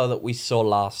the Lalo that we saw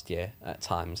last year at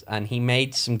times, and he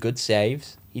made some good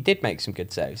saves. He did make some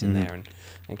good saves in there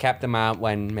and kept them out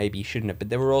when maybe he shouldn't have, but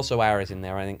there were also errors in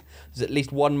there. I think there's at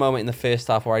least one moment in the first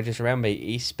half where I just remember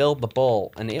he spilled the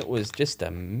ball, and it was just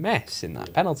a mess in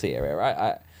that penalty area,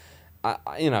 right?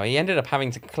 He ended up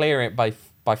having to clear it by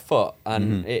foot,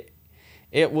 and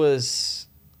it was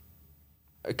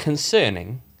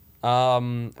concerning,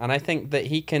 and I think that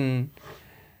he can,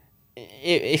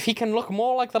 if he can look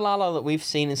more like the Lalo that we've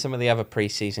seen in some of the other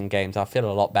preseason games, I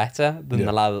feel a lot better than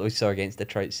the Lalo that we saw against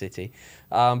Detroit City.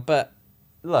 But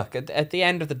look, at the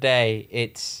end of the day,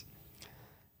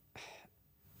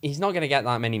 he's not going to get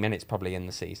that many minutes probably in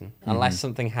the season unless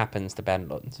something happens to Ben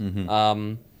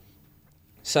Lund.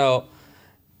 So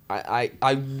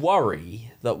I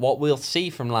worry that what we'll see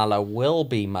from Lalo will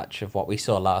be much of what we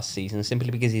saw last season,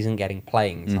 simply because he isn't getting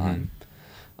playing time.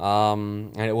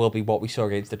 And it will be what we saw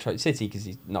against Detroit City because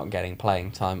he's not getting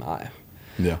playing time. I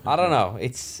don't know.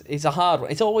 It's a hard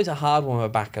one. It's always a hard one with a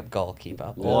backup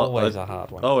goalkeeper. Always a hard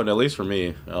one. Oh, and at least for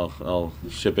me, I'll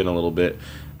chip in a little bit.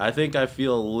 I think I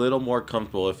feel a little more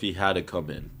comfortable if he had to come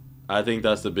in. I think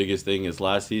that's the biggest thing is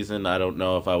last season, I don't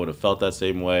know if I would have felt that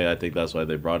same way. I think that's why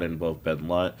they brought in both Ben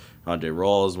Lunt, Andre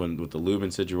Rawls with the Lubin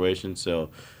situation. So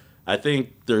I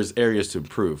think there's areas to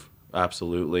improve.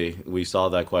 Absolutely. We saw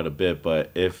that quite a bit.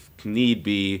 But if need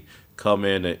be, come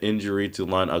in an injury to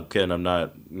Lunt, again, I'm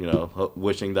not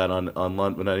wishing that on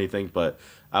Lunt with anything, but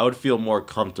I would feel more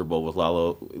comfortable with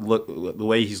Lalo the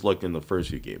way he's looked in the first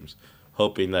few games,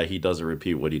 hoping that he doesn't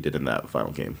repeat what he did in that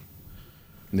final game.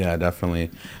 Yeah,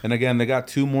 definitely. And again, they got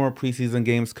 2 more preseason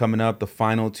games coming up, the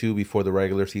final 2 before the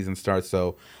regular season starts.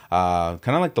 So kind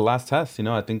of like the last test,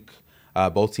 I think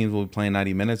both teams will be playing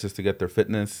 90 minutes just to get their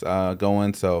fitness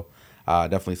going. So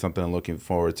definitely something I'm looking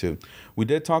forward to. We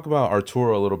did talk about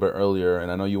Arturo a little bit earlier,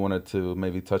 and I know you wanted to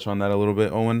maybe touch on that a little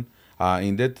bit, Owen. And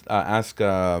you did ask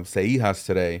Seijas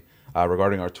today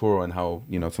regarding Arturo and how,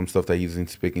 some stuff that he's been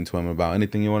speaking to him about.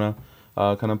 Anything you want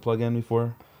to kind of plug in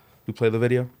before we play the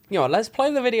video? Let's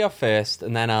play the video first,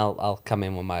 and then I'll come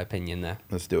in with my opinion there.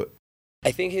 Let's do it.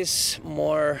 I think he's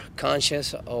more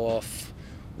conscious of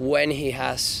when he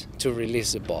has to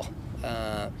release the ball.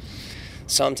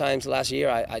 Sometimes last year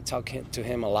I talked to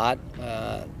him a lot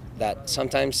that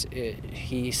sometimes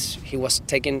he was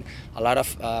taking a lot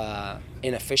of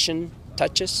inefficient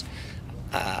touches.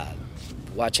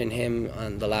 Watching him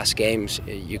on the last games,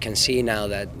 you can see now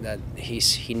that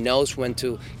he knows when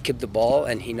to keep the ball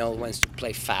and he knows when to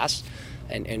play fast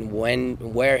and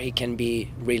where he can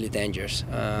be really dangerous.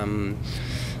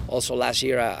 Also last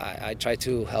year I tried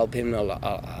to help him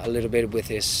a little bit with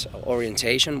his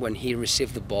orientation when he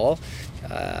received the ball,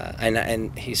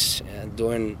 and he's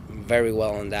doing very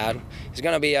well on that. It's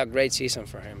going to be a great season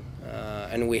for him,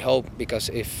 and we hope, because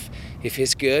if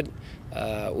he's good,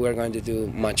 we're going to do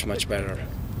much, much better.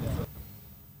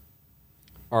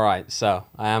 All right, so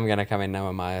I am going to come in now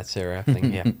with my Arturo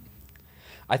thing here.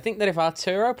 I think that if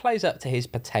Arturo plays up to his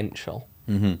potential,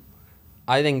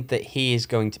 I think that he is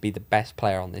going to be the best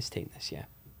player on this team this year.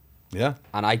 Yeah.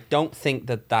 And I don't think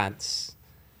that that's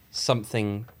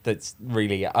something that's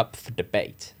really up for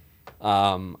debate.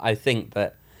 I think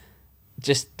that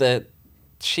just the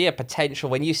sheer potential,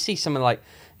 when you see someone like,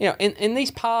 in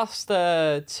these past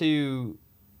 2,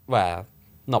 well,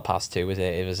 not past two, was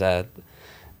it? It was the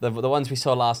ones we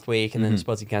saw last week, and then the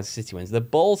Sporting Kansas City ones. The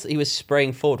balls he was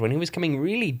spraying forward when he was coming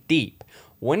really deep,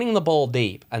 winning the ball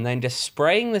deep, and then just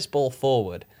spraying this ball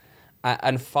forward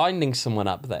and finding someone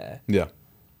up there. Yeah.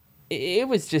 It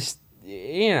was just,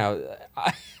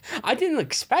 I didn't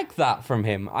expect that from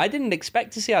him. I didn't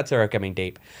expect to see Arturo coming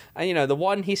deep. And, the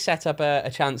one he set up a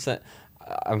chance that,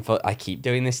 I keep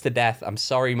doing this to death. I'm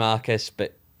sorry, Marcus,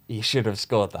 but you should have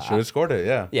scored that. Should have scored it,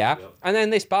 yeah. Yeah. And then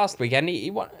this past weekend,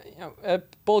 a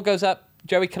ball goes up,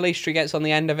 Joey Calistri gets on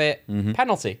the end of it,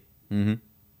 penalty. Mm-hmm.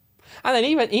 And then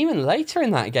even later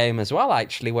in that game as well,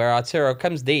 actually, where Arturo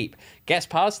comes deep, gets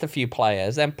past a few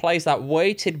players, then plays that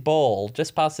weighted ball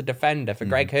just past the defender for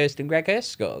Greg Hurst, and Greg Hurst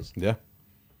scores. Yeah.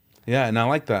 Yeah, and I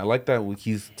like that. I like that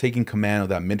he's taking command of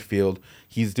that midfield.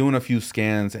 He's doing a few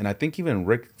scans, and I think even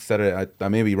Rick said it, I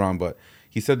may be wrong, but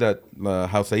he said that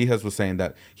how Saías was saying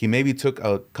that he maybe took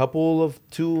a couple of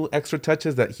 2 extra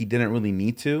touches that he didn't really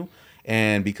need to,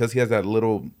 and because he has that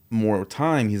little more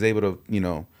time, he's able to,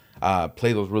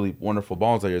 play those really wonderful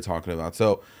balls that you're talking about.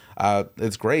 So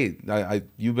it's great.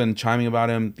 You've been chiming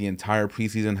about him the entire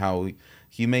preseason, how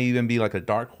he may even be like a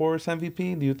dark horse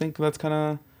MVP. Do you think that's kind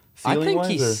of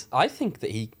ceiling-wise? I think that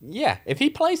if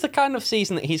he plays the kind of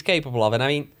season that he's capable of, and I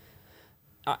mean,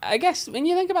 I guess when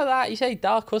you think about that, you say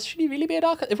dark horse, should he really be a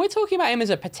dark horse? If we're talking about him as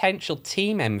a potential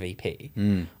team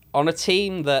MVP, on a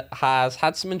team that has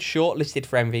had someone shortlisted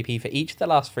for MVP for each of the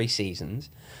last 3 seasons,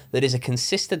 that is a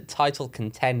consistent title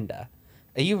contender,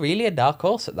 are you really a dark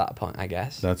horse at that point, I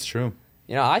guess? That's true.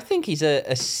 I think he's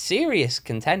a serious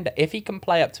contender if he can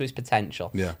play up to his potential.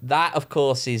 Yeah. That, of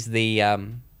course, is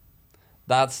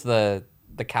that's the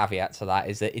caveat to that,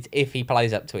 is that it's if he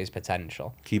plays up to his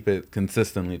potential. Keep it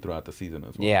consistently throughout the season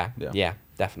as well. Yeah,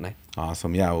 definitely.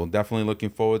 Awesome. Yeah, well, definitely looking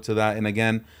forward to that. And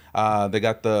again, they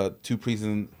got the 2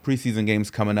 preseason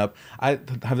games coming up.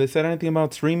 Have they said anything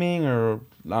about streaming, or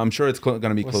I'm sure it's going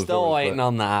to be closed door. We're still waiting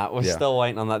on that. We're still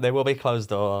waiting on that. They will be closed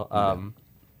door.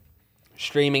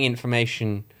 Streaming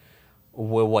information,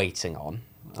 we're waiting on.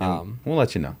 We'll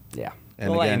let you know. Yeah.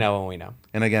 And we'll let you know when we know.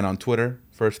 And again, on Twitter,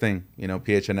 first thing,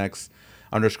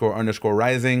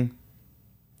 PHNX__rising.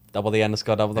 Double the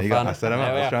underscore, double the fun. I set him up.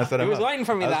 I was trying to set him up. He was waiting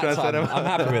for me that time. I'm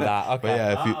happy with that. Okay. But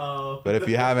yeah, if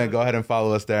you haven't, go ahead and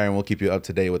follow us there, and we'll keep you up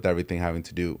to date with everything having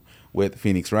to do with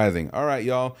Phoenix Rising. All right,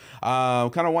 y'all.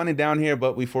 Kind of winding down here,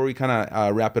 but before we kind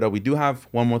of wrap it up, we do have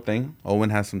one more thing. Owen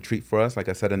has some treat for us, like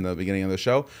I said in the beginning of the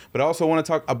show. But I also want to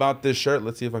talk about this shirt.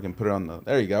 Let's see if I can put it on the...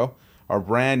 There you go. Our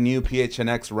brand new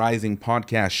PHNX Rising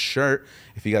podcast shirt.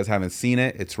 If you guys haven't seen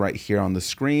it, it's right here on the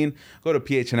screen. Go to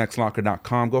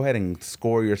phnxlocker.com. Go ahead and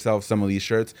score yourself some of these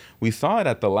shirts. We saw it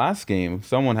at the last game.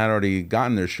 Someone had already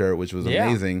gotten their shirt, which was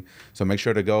amazing. So make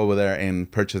sure to go over there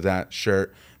and purchase that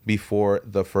shirt before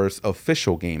the first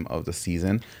official game of the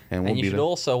season. And you should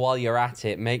also, while you're at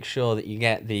it, make sure that you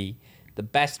get the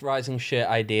best Rising shirt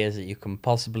ideas that you can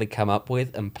possibly come up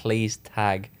with, and please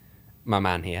tag my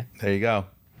man here. There you go.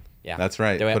 Yeah, that's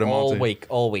right. Do it all week.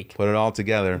 Put it all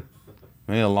together.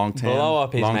 Maybe a long tan. Blow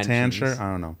up his tan shirt.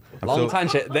 I don't know. Long tan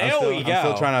shirt. There we go. I'm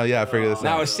still trying to figure this out.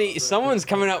 Now see, someone's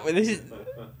coming up with this.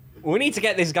 We need to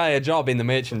get this guy a job in the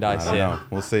merchandise. I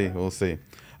don't know. We'll see.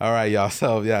 All right, y'all.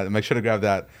 So make sure to grab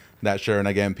that shirt, and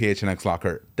again,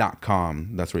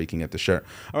 phnxlocker.com. That's where you can get the shirt.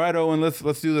 All right, Owen.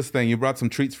 Let's do this thing. You brought some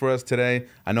treats for us today.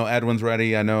 I know Edwin's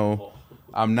ready. I know.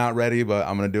 I'm not ready, but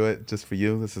I'm going to do it just for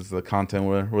you. This is the content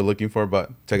we're looking for,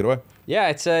 but take it away. Yeah,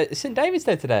 it's St. David's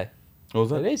Day today. What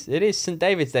was that? It is St.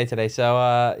 David's Day today.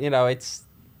 So, it's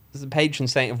the patron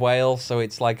saint of Wales, so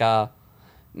it's like our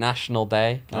national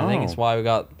day. I think it's why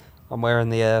I'm wearing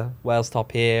the Wales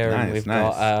top here, and we've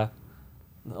got a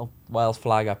little Wales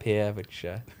flag up here, which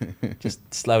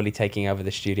just slowly taking over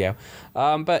the studio.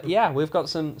 But yeah, we've got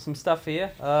some stuff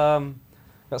here. Got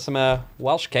some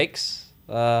Welsh cakes.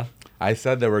 I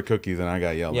said there were cookies, and I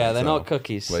got yelled at. Yeah, they're not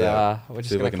cookies. Yeah. We're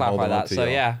just going to clarify that. So,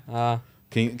 yeah.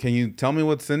 Can you tell me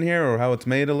what's in here or how it's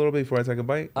made a little bit before I take a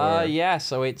bite? Yeah,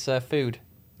 so it's food.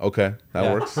 Okay,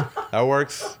 that works. That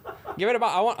works. Give it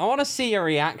about... I want to see your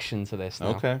reaction to this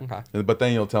now. Okay. But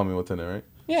then you'll tell me what's in it, right?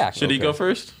 Yeah. Should he go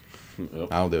first? Yep.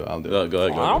 I'll do it. Go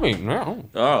ahead. I mean, no.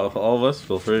 All of us,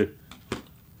 feel free.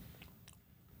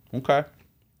 Okay.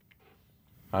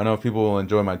 I don't know if people will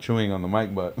enjoy my chewing on the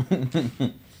mic, but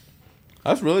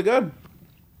that's really good.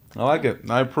 I like it.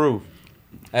 I approve.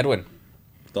 Edwin.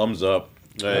 Thumbs up.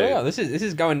 Hey. Yeah, this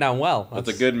is going down well. That's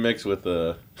a good mix with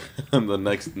the the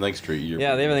next treat.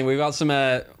 Yeah, the other thing, we've got some.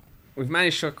 We've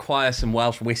managed to acquire some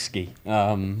Welsh whiskey,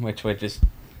 which we're just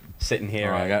sitting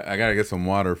here. I gotta get some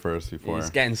water first before. He's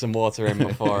getting some water in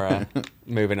before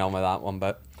moving on with that one,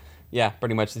 but Yeah,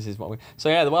 pretty much this is what we... So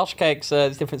yeah, the Welsh cakes,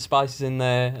 there's different spices in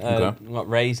there. Okay. Got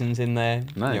raisins in there.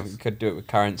 Nice. You could do it with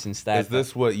currants instead. Is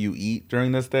this what you eat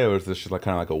during this day, or is this just like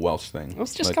kind of like a Welsh thing?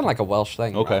 It's just kind of like a Welsh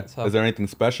thing. Okay. Right? So, Is there anything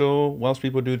special Welsh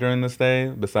people do during this day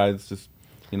besides just,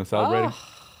 celebrating?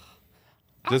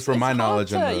 Just for it's my hard knowledge.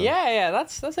 to- yeah,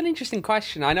 that's an interesting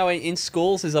question. I know in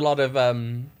schools there's a lot of...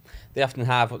 they often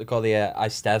have what they call the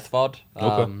Eisteddfod.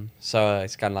 Okay. So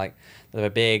it's kind of like they have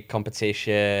a big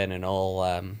competition and all...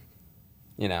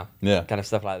 Yeah. kind of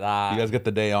stuff like that. You guys get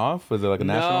the day off? Is it like a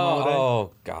national holiday?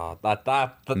 Oh God, that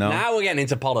No? now we're getting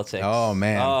into politics. Oh,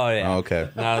 man. Oh yeah. Oh, okay.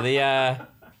 No,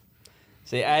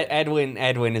 see,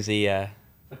 Edwin is the.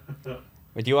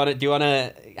 Do you want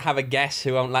to have a guess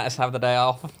who won't let us have the day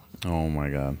off? Oh my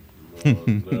God. Oh,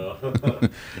 no.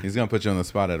 He's gonna put you on the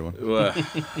spot, Edwin.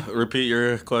 Repeat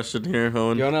your question here,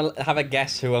 Owen. Do you want to have a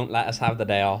guess who won't let us have the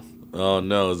day off? Oh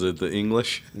no, is it the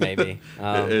English? Maybe.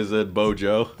 Is it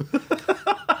Bojo?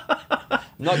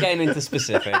 Not getting into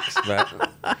specifics, but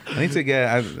I need to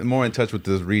get more in touch with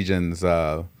this region's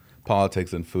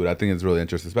politics and food. I think it's really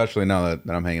interesting, especially now that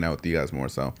I'm hanging out with you guys more.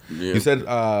 So Yeah. you said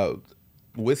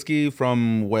whiskey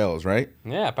from Wales, right?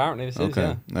 yeah, apparently this is.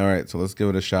 Okay. Yeah. All right. So let's give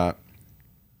it a shot.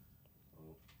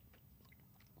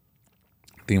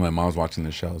 I think my mom's watching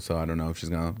the show, so I don't know if she's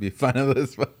gonna be a fan of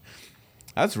this, but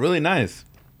that's really nice.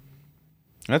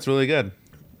 That's really good.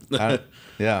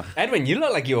 Yeah. Edwin, you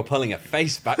look like you were pulling a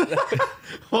face back there.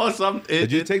 Well,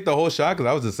 Did you take the whole shot? Because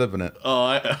I was just sipping it.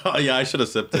 Yeah, I should have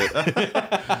sipped it.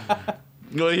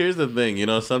 Well, here's the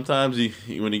thing, sometimes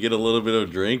when you get a little bit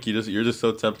of drink, you're just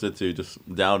so tempted to just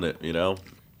down it,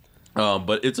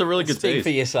 But it's a really good Speak taste. for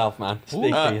yourself, man.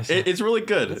 Speak for yourself. It's really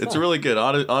good. It's really good.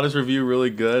 Honest review, really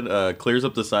good. Clears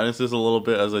up the sinuses a little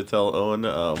bit, as I tell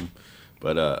Owen.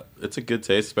 But it's a good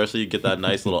taste, especially you get that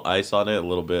nice little ice on it, a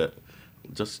little bit,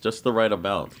 just the right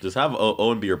amount. Just have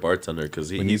Owen be your bartender because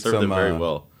he served it very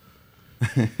well.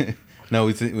 No,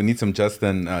 we need some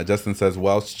Justin. Justin says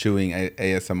Welsh chewing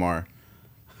ASMR.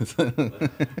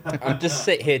 I'm just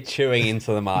sit here chewing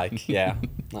into the mic. Yeah.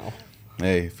 No.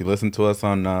 Hey, if you listen to us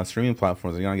on streaming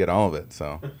platforms, you're gonna get all of it.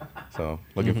 So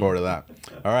looking forward to that.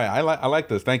 All right, I like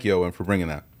this. Thank you, Owen, for bringing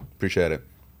that. Appreciate it.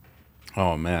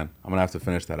 Oh man, I'm gonna have to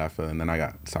finish that after, and then I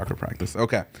got soccer practice.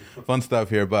 Okay, fun stuff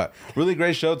here, but really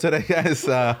great show today, guys.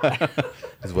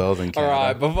 As well as in Canada. All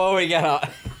right, before we get on,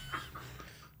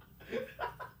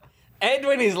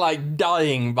 Edwin is like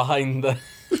dying behind the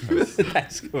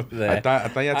desk over there. I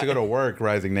thought you had to go to work,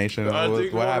 Rising Nation.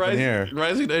 What happened here?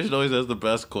 Rising Nation always has the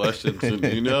best questions. And,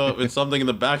 it's something in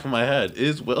the back of my head.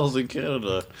 Is Wales in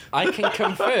Canada? I can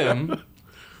confirm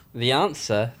the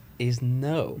answer is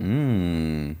no.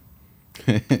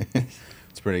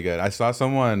 It's pretty good. I saw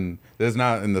someone. This is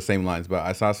not in the same lines, but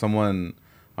I saw someone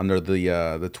under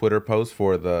the Twitter post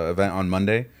for the event on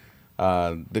Monday.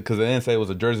 Because they didn't say it was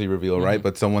a jersey reveal, right?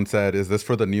 But someone said, "Is this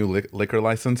for the new liquor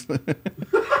license?"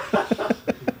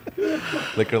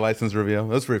 Liquor license reveal.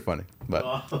 That's pretty funny.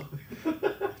 But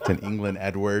it's an England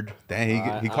Edward.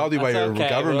 Dang, he called you by your okay.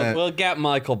 government. We'll get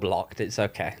Michael blocked. It's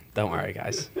okay. Don't worry,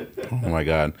 guys. Oh my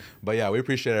God. But yeah, we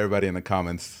appreciate everybody in the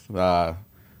comments.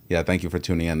 Yeah, thank you for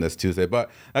tuning in this Tuesday.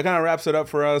 But that kind of wraps it up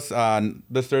for us.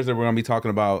 This Thursday, we're going to be talking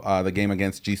about the game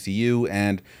against GCU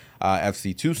and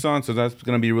FC Tucson. So that's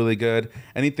going to be really good.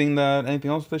 Anything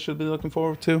else they should be looking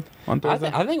forward to on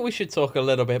Thursday? I think we should talk a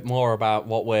little bit more about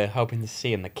what we're hoping to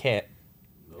see in the kit.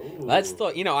 Let's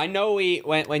talk. I know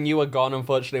when you were gone,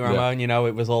 unfortunately, Ramon.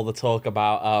 It was all the talk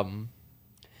about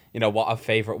what our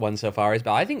favorite one so far is.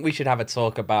 But I think we should have a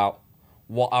talk about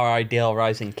what our ideal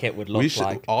Rising kit would look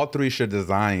like. All three should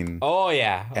design. Oh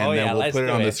yeah, and then we'll put it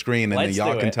on the screen, and then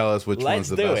y'all can tell us which one's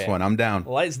the best one. I'm down.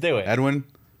 Let's do it, Edwin.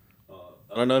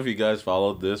 I don't know if you guys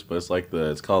followed this, but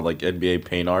it's called like NBA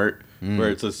paint art, where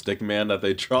it's a stick man that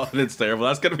they draw, and it's terrible.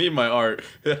 That's gonna be my art.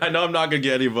 I know I'm not gonna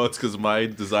get any votes because my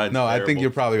design's No, terrible. I think you're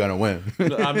probably gonna win.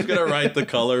 I'm just gonna write the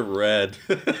color red.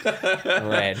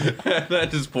 red. And then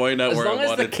just point at As where I long as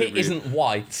want the it to kit be. isn't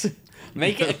white.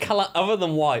 Make it a color other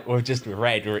than white with just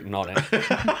red written on it.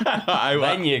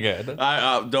 Then you're good.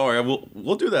 Don't worry,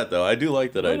 we'll do that though. I do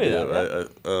like that We'll do idea.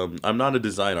 that, I'm not a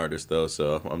design artist though,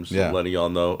 so I'm just letting y'all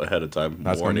know ahead of time.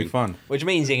 That's Warning. gonna be fun. Which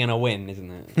means you're gonna win, isn't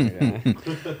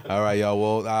it? All right, y'all.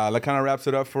 Well, that kind of wraps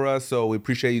it up for us. So we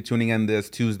appreciate you tuning in this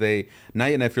Tuesday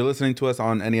night. And if you're listening to us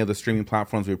on any of the streaming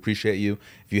platforms, we appreciate you.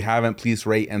 If you haven't, please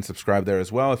rate and subscribe there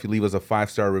as well. If you leave us a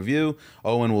 5-star review,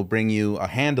 Owen will bring you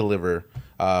hand deliver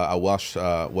a Welsh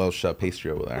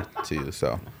pastry over there to you.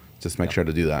 So just make sure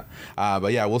to do that.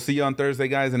 But yeah, we'll see you on Thursday,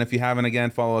 guys. And if you haven't,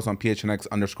 again, follow us on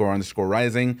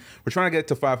PHNX__rising. We're trying to get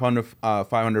to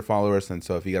 500 followers. And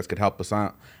so if you guys could help us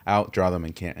out, draw them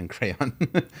in crayon.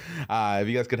 If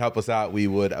you guys could help us out, we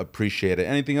would appreciate it.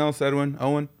 Anything else, Edwin?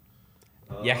 Owen?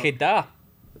 Yahida.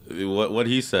 What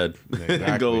he said.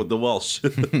 Exactly. Go with the Welsh.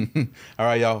 All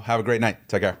right, y'all. Have a great night.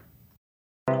 Take care.